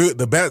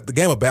 the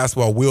game of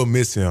basketball will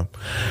miss him.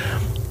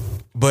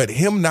 But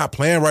him not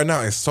playing right now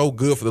is so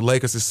good for the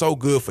Lakers. It's so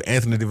good for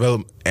Anthony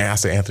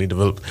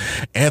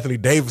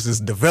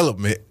Davis's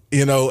development.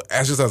 You know,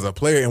 as a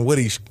player and what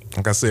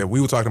like I said, we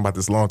were talking about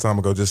this a long time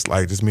ago, just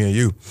me and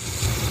you.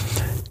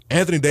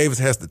 Anthony Davis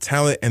has the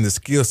talent and the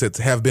skill set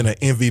to have been an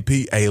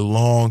MVP a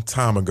long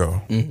time ago,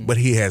 but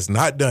he has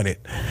not done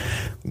it.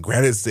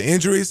 Granted, it's the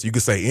injuries. You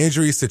could say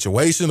injury,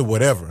 situation, or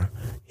whatever.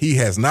 He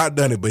has not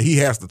done it, but he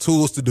has the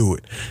tools to do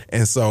it.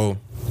 And so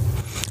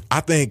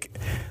I think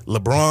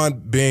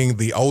LeBron being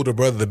the older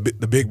brother,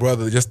 the big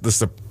brother, just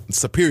the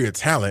superior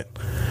talent,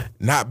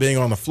 not being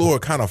on the floor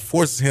kind of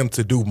forces him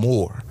to do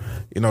more.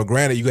 You know,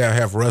 granted, you gotta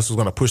have Russ who's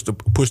gonna push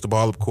the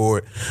ball up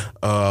court,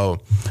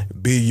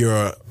 be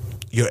your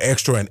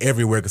extra and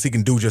everywhere because he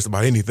can do just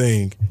about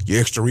anything. Your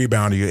extra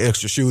rebounder, your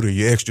extra shooter,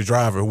 your extra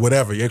driver,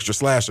 whatever, your extra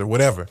slasher,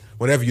 whatever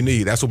you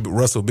need. That's what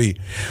Russ will be.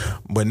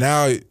 But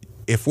now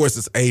it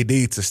forces AD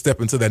to step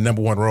into that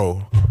number one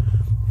role.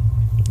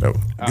 Oh,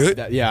 good?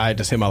 I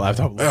just hit my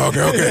laptop.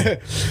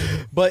 Okay.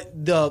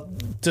 But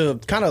to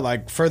kind of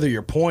like further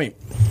your point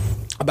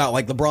about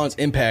like LeBron's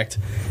impact,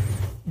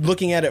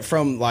 looking at it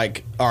from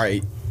like, all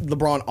right,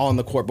 LeBron on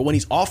the court, but when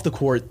he's off the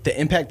court, the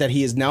impact that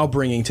he is now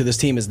bringing to this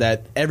team is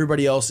that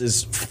everybody else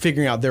is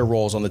figuring out their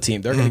roles on the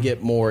team. They're going to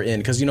get more in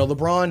because, you know,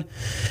 LeBron,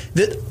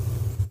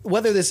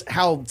 whether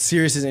how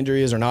serious his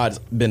injury is or not has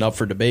been up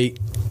for debate.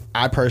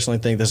 I personally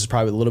think this is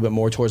probably a little bit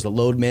more towards the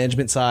load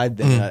management side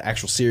than an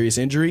actual serious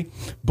injury.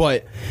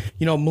 But,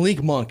 you know,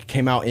 Malik Monk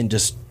came out and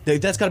just,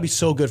 that's got to be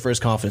so good for his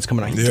confidence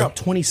coming out. He dropped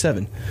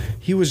 27.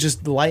 He was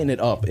just lighting it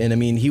up. And, I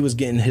mean, he was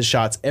getting his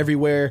shots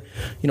everywhere.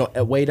 You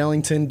know, Wade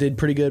Ellington did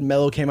pretty good.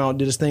 Melo came out and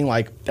did his thing.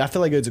 Like, I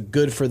feel like it's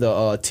good for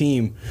the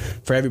team,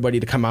 for everybody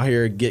to come out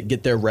here,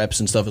 get their reps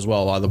and stuff as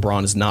well while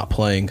LeBron is not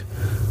playing.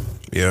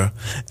 Yeah.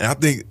 And I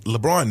think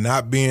LeBron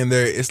not being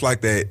there, it's like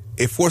that,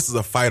 it forces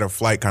a fight or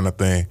flight kind of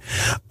thing.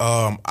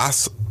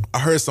 I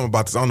heard something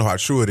about this. I don't know how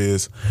true it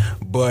is,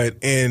 but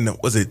I'm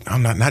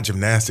not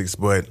gymnastics,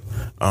 but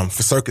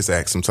for circus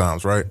acts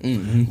sometimes, right?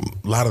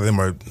 Mm-hmm. A lot of them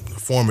are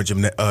former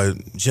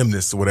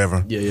gymnasts or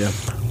whatever. Yeah.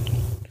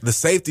 The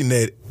safety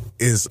net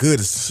is good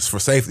for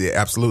safety,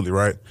 absolutely,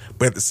 right?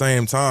 But at the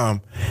same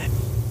time,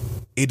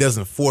 it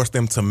doesn't force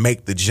them to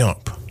make the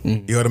jump. Mm-hmm.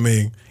 You know what I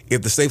mean?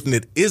 If the safety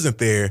net isn't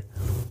there,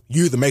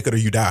 you either make it or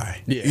you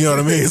die. Yeah. You know what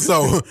I mean?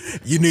 So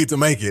you need to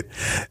make it.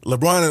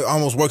 LeBron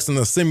almost works in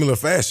a similar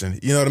fashion.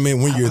 You know what I mean?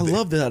 When I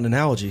love that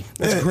analogy.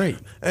 That's great.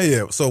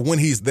 Yeah. So when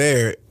he's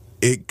there,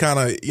 it kind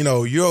of, you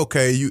know, you're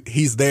okay.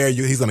 He's there.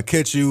 He's going to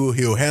catch you.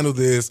 He'll handle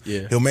this.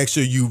 Yeah. He'll make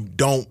sure you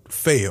don't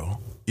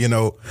fail, you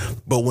know.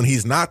 But when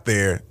he's not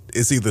there,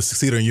 it's either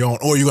succeed on your own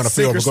or you're going to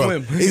fail. Sink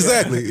or swim.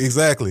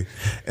 Exactly.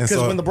 And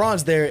because when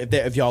LeBron's there,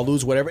 if y'all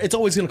lose whatever, it's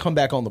always going to come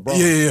back on LeBron.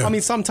 Yeah. I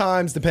mean,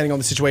 sometimes, depending on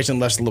the situation,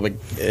 unless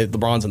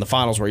LeBron's in the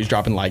finals where he's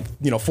dropping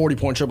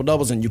 40-point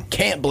triple-doubles and you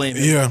can't blame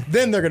him. Yeah.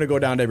 Then they're going to go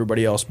down to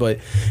everybody else. But,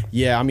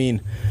 yeah, I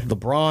mean,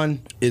 LeBron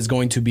is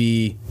going to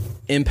be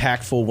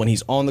impactful when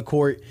he's on the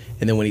court,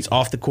 and then when he's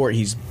off the court,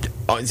 it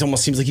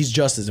almost seems like he's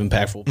just as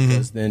impactful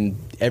because then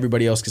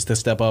everybody else gets to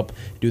step up,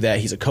 do that.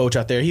 He's a coach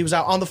out there. He was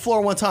out on the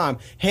floor one time,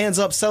 hands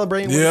up,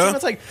 celebrating. Yeah,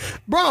 it's like,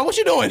 Bron, what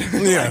you doing?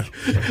 Yeah,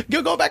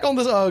 go back on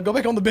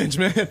the bench,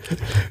 man.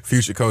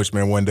 Future coach,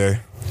 man, one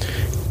day.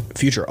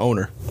 Future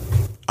owner.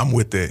 I'm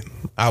with that.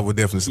 I would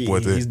definitely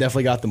support that. He's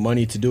definitely got the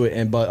money to do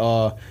it.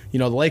 But you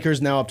know, the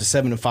Lakers now up to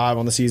 7-5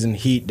 on the season.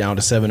 Heat down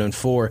to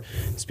 7-4.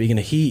 Speaking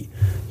of Heat,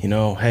 you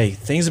know, hey,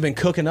 things have been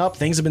cooking up.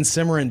 Things have been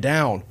simmering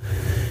down.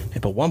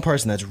 But one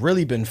person that's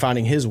really been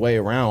finding his way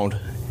around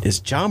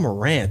is Ja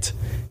Morant.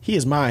 He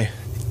is my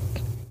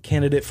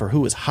candidate for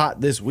who is hot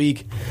this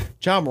week.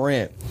 Ja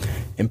Morant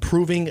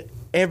improving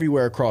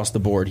everywhere across the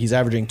board. He's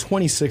averaging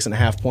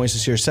 26.5 points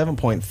this year,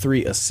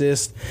 7.3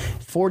 assists,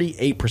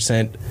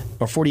 48%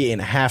 or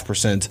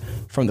 48.5%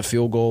 from the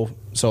field goal.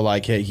 So,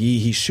 like, hey,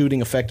 he's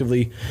shooting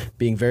effectively,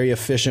 being very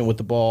efficient with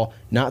the ball,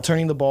 not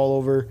turning the ball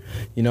over,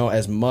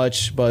 as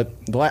much. But,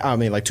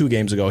 2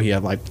 games ago, he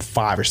had,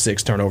 5 or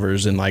 6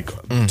 turnovers in,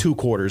 2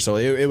 quarters. So,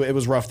 it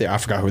was rough there. I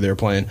forgot who they were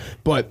playing.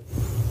 But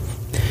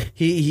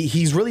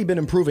he's really been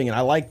improving, and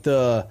I like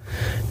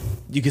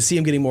you can see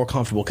him getting more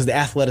comfortable because the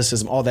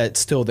athleticism, all that's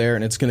still there,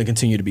 and it's going to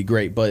continue to be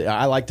great. But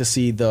I like to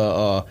see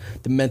the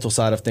mental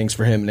side of things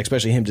for him, and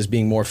especially him just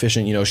being more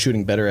efficient,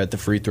 shooting better at the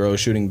free throw,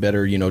 shooting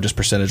better, just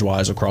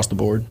percentage-wise across the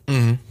board.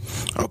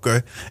 Mm-hmm.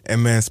 Okay.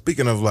 And, man,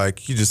 speaking of,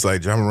 you just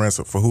John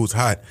Morant for who's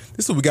hot,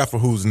 this is what we got for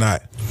who's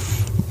not.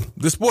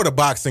 The sport of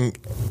boxing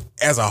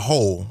as a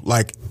whole,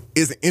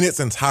 is in its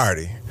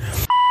entirety.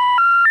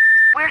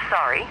 We're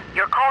sorry.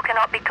 Your call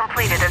cannot be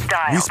completed as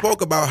dialed. We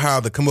spoke about how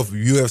the come up of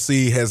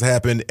UFC has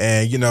happened,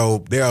 and,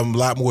 there are a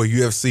lot more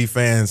UFC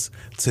fans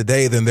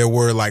today than there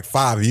were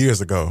 5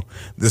 years ago.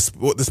 The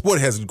sport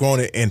has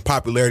grown in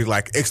popularity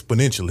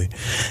exponentially.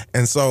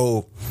 And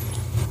so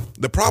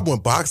the problem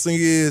with boxing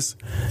is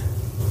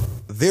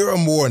there are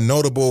more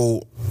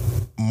notable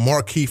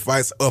marquee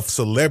fights of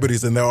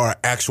celebrities than there are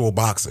actual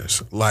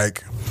boxers.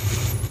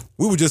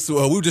 We were just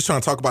trying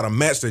to talk about a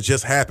match that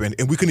just happened,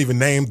 and we couldn't even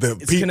name the.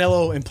 It's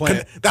Canelo and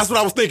Plant. That's what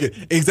I was thinking.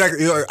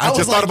 Exactly. I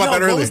just thought about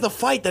that earlier. What was the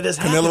fight that just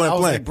happened? Canelo and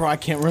Plant. Bro, I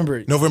can't remember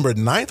it. November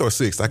 9th or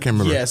 6th. I can't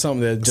remember. Yeah,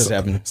 something that just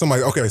happened.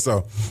 Okay,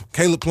 so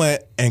Caleb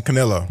Plant and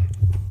Canelo.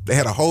 They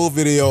had a whole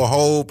video, a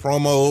whole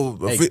promo.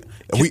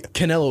 Hey,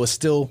 Canelo is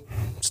still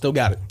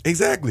got it.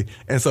 Exactly.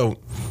 And so,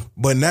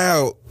 but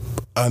now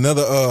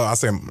another, I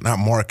say not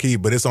marquee,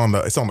 but it's on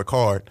the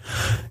card.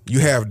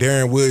 You have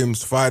Darren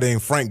Williams fighting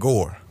Frank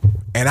Gore.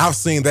 And I've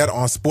seen that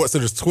on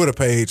SportsCenter's Twitter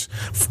page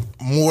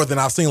more than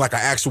I've seen an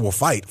actual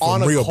fight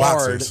from real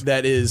boxers. On a card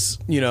that is,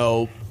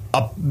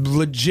 a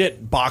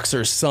legit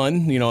boxer's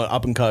son,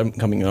 up and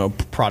coming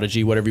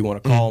prodigy, whatever you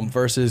want to call him,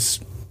 versus,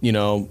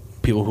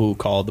 people who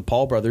call the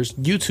Paul brothers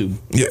YouTube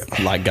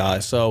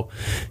guys. So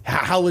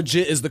how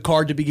legit is the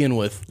card to begin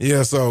with?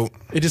 Yeah, so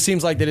it just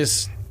seems like that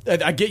is.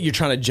 I get you're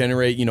trying to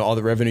generate, all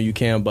the revenue you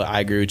can, but I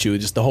agree with you.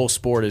 Just the whole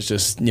sport is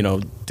just,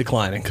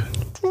 declining.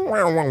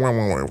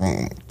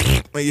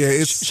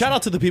 Yeah, shout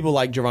out to the people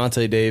like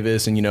Gervonta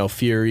Davis and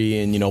Fury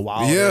and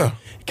Wilder,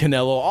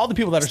 Canelo, all the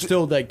people that are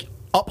still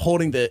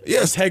upholding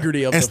the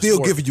integrity of and the still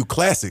sport. giving you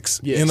classics.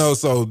 Yes.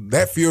 So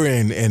that Fury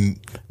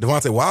and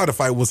Devontae Wilder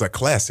fight was a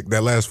classic.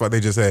 That last fight they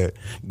just had.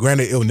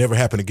 Granted, it'll never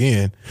happen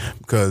again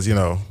because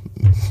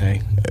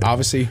Hey,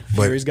 obviously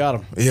Fury's got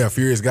him. Yeah,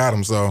 Fury's got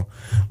him. So,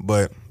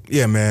 but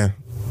yeah, man.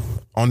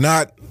 On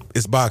Not,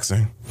 it's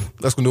boxing.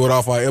 That's gonna do it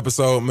off our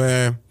episode,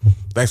 man.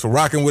 Thanks for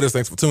rocking with us.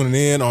 Thanks for tuning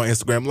in on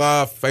Instagram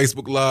Live,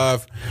 Facebook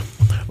Live.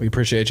 We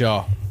appreciate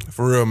y'all.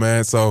 For real,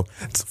 man. So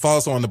follow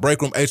us on the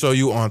Breakroom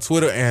HOU on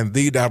Twitter and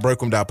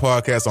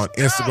the.breakroom.podcast on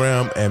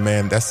Instagram. And,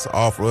 man, that's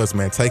all for us,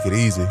 man. Take it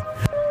easy. Hey,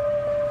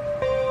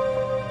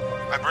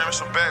 bring me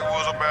some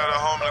backwoods up out of there,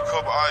 homie, and a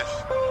cup of ice.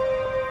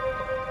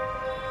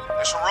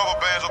 And some rubber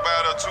bands up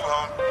out of there, too,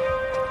 homie.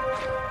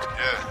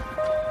 Yeah.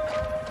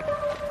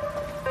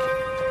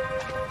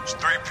 It's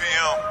 3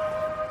 p.m.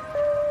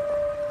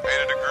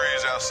 80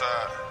 degrees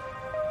outside.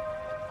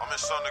 I'm in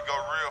something to go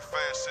real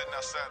fast sitting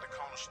outside the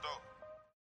corner store.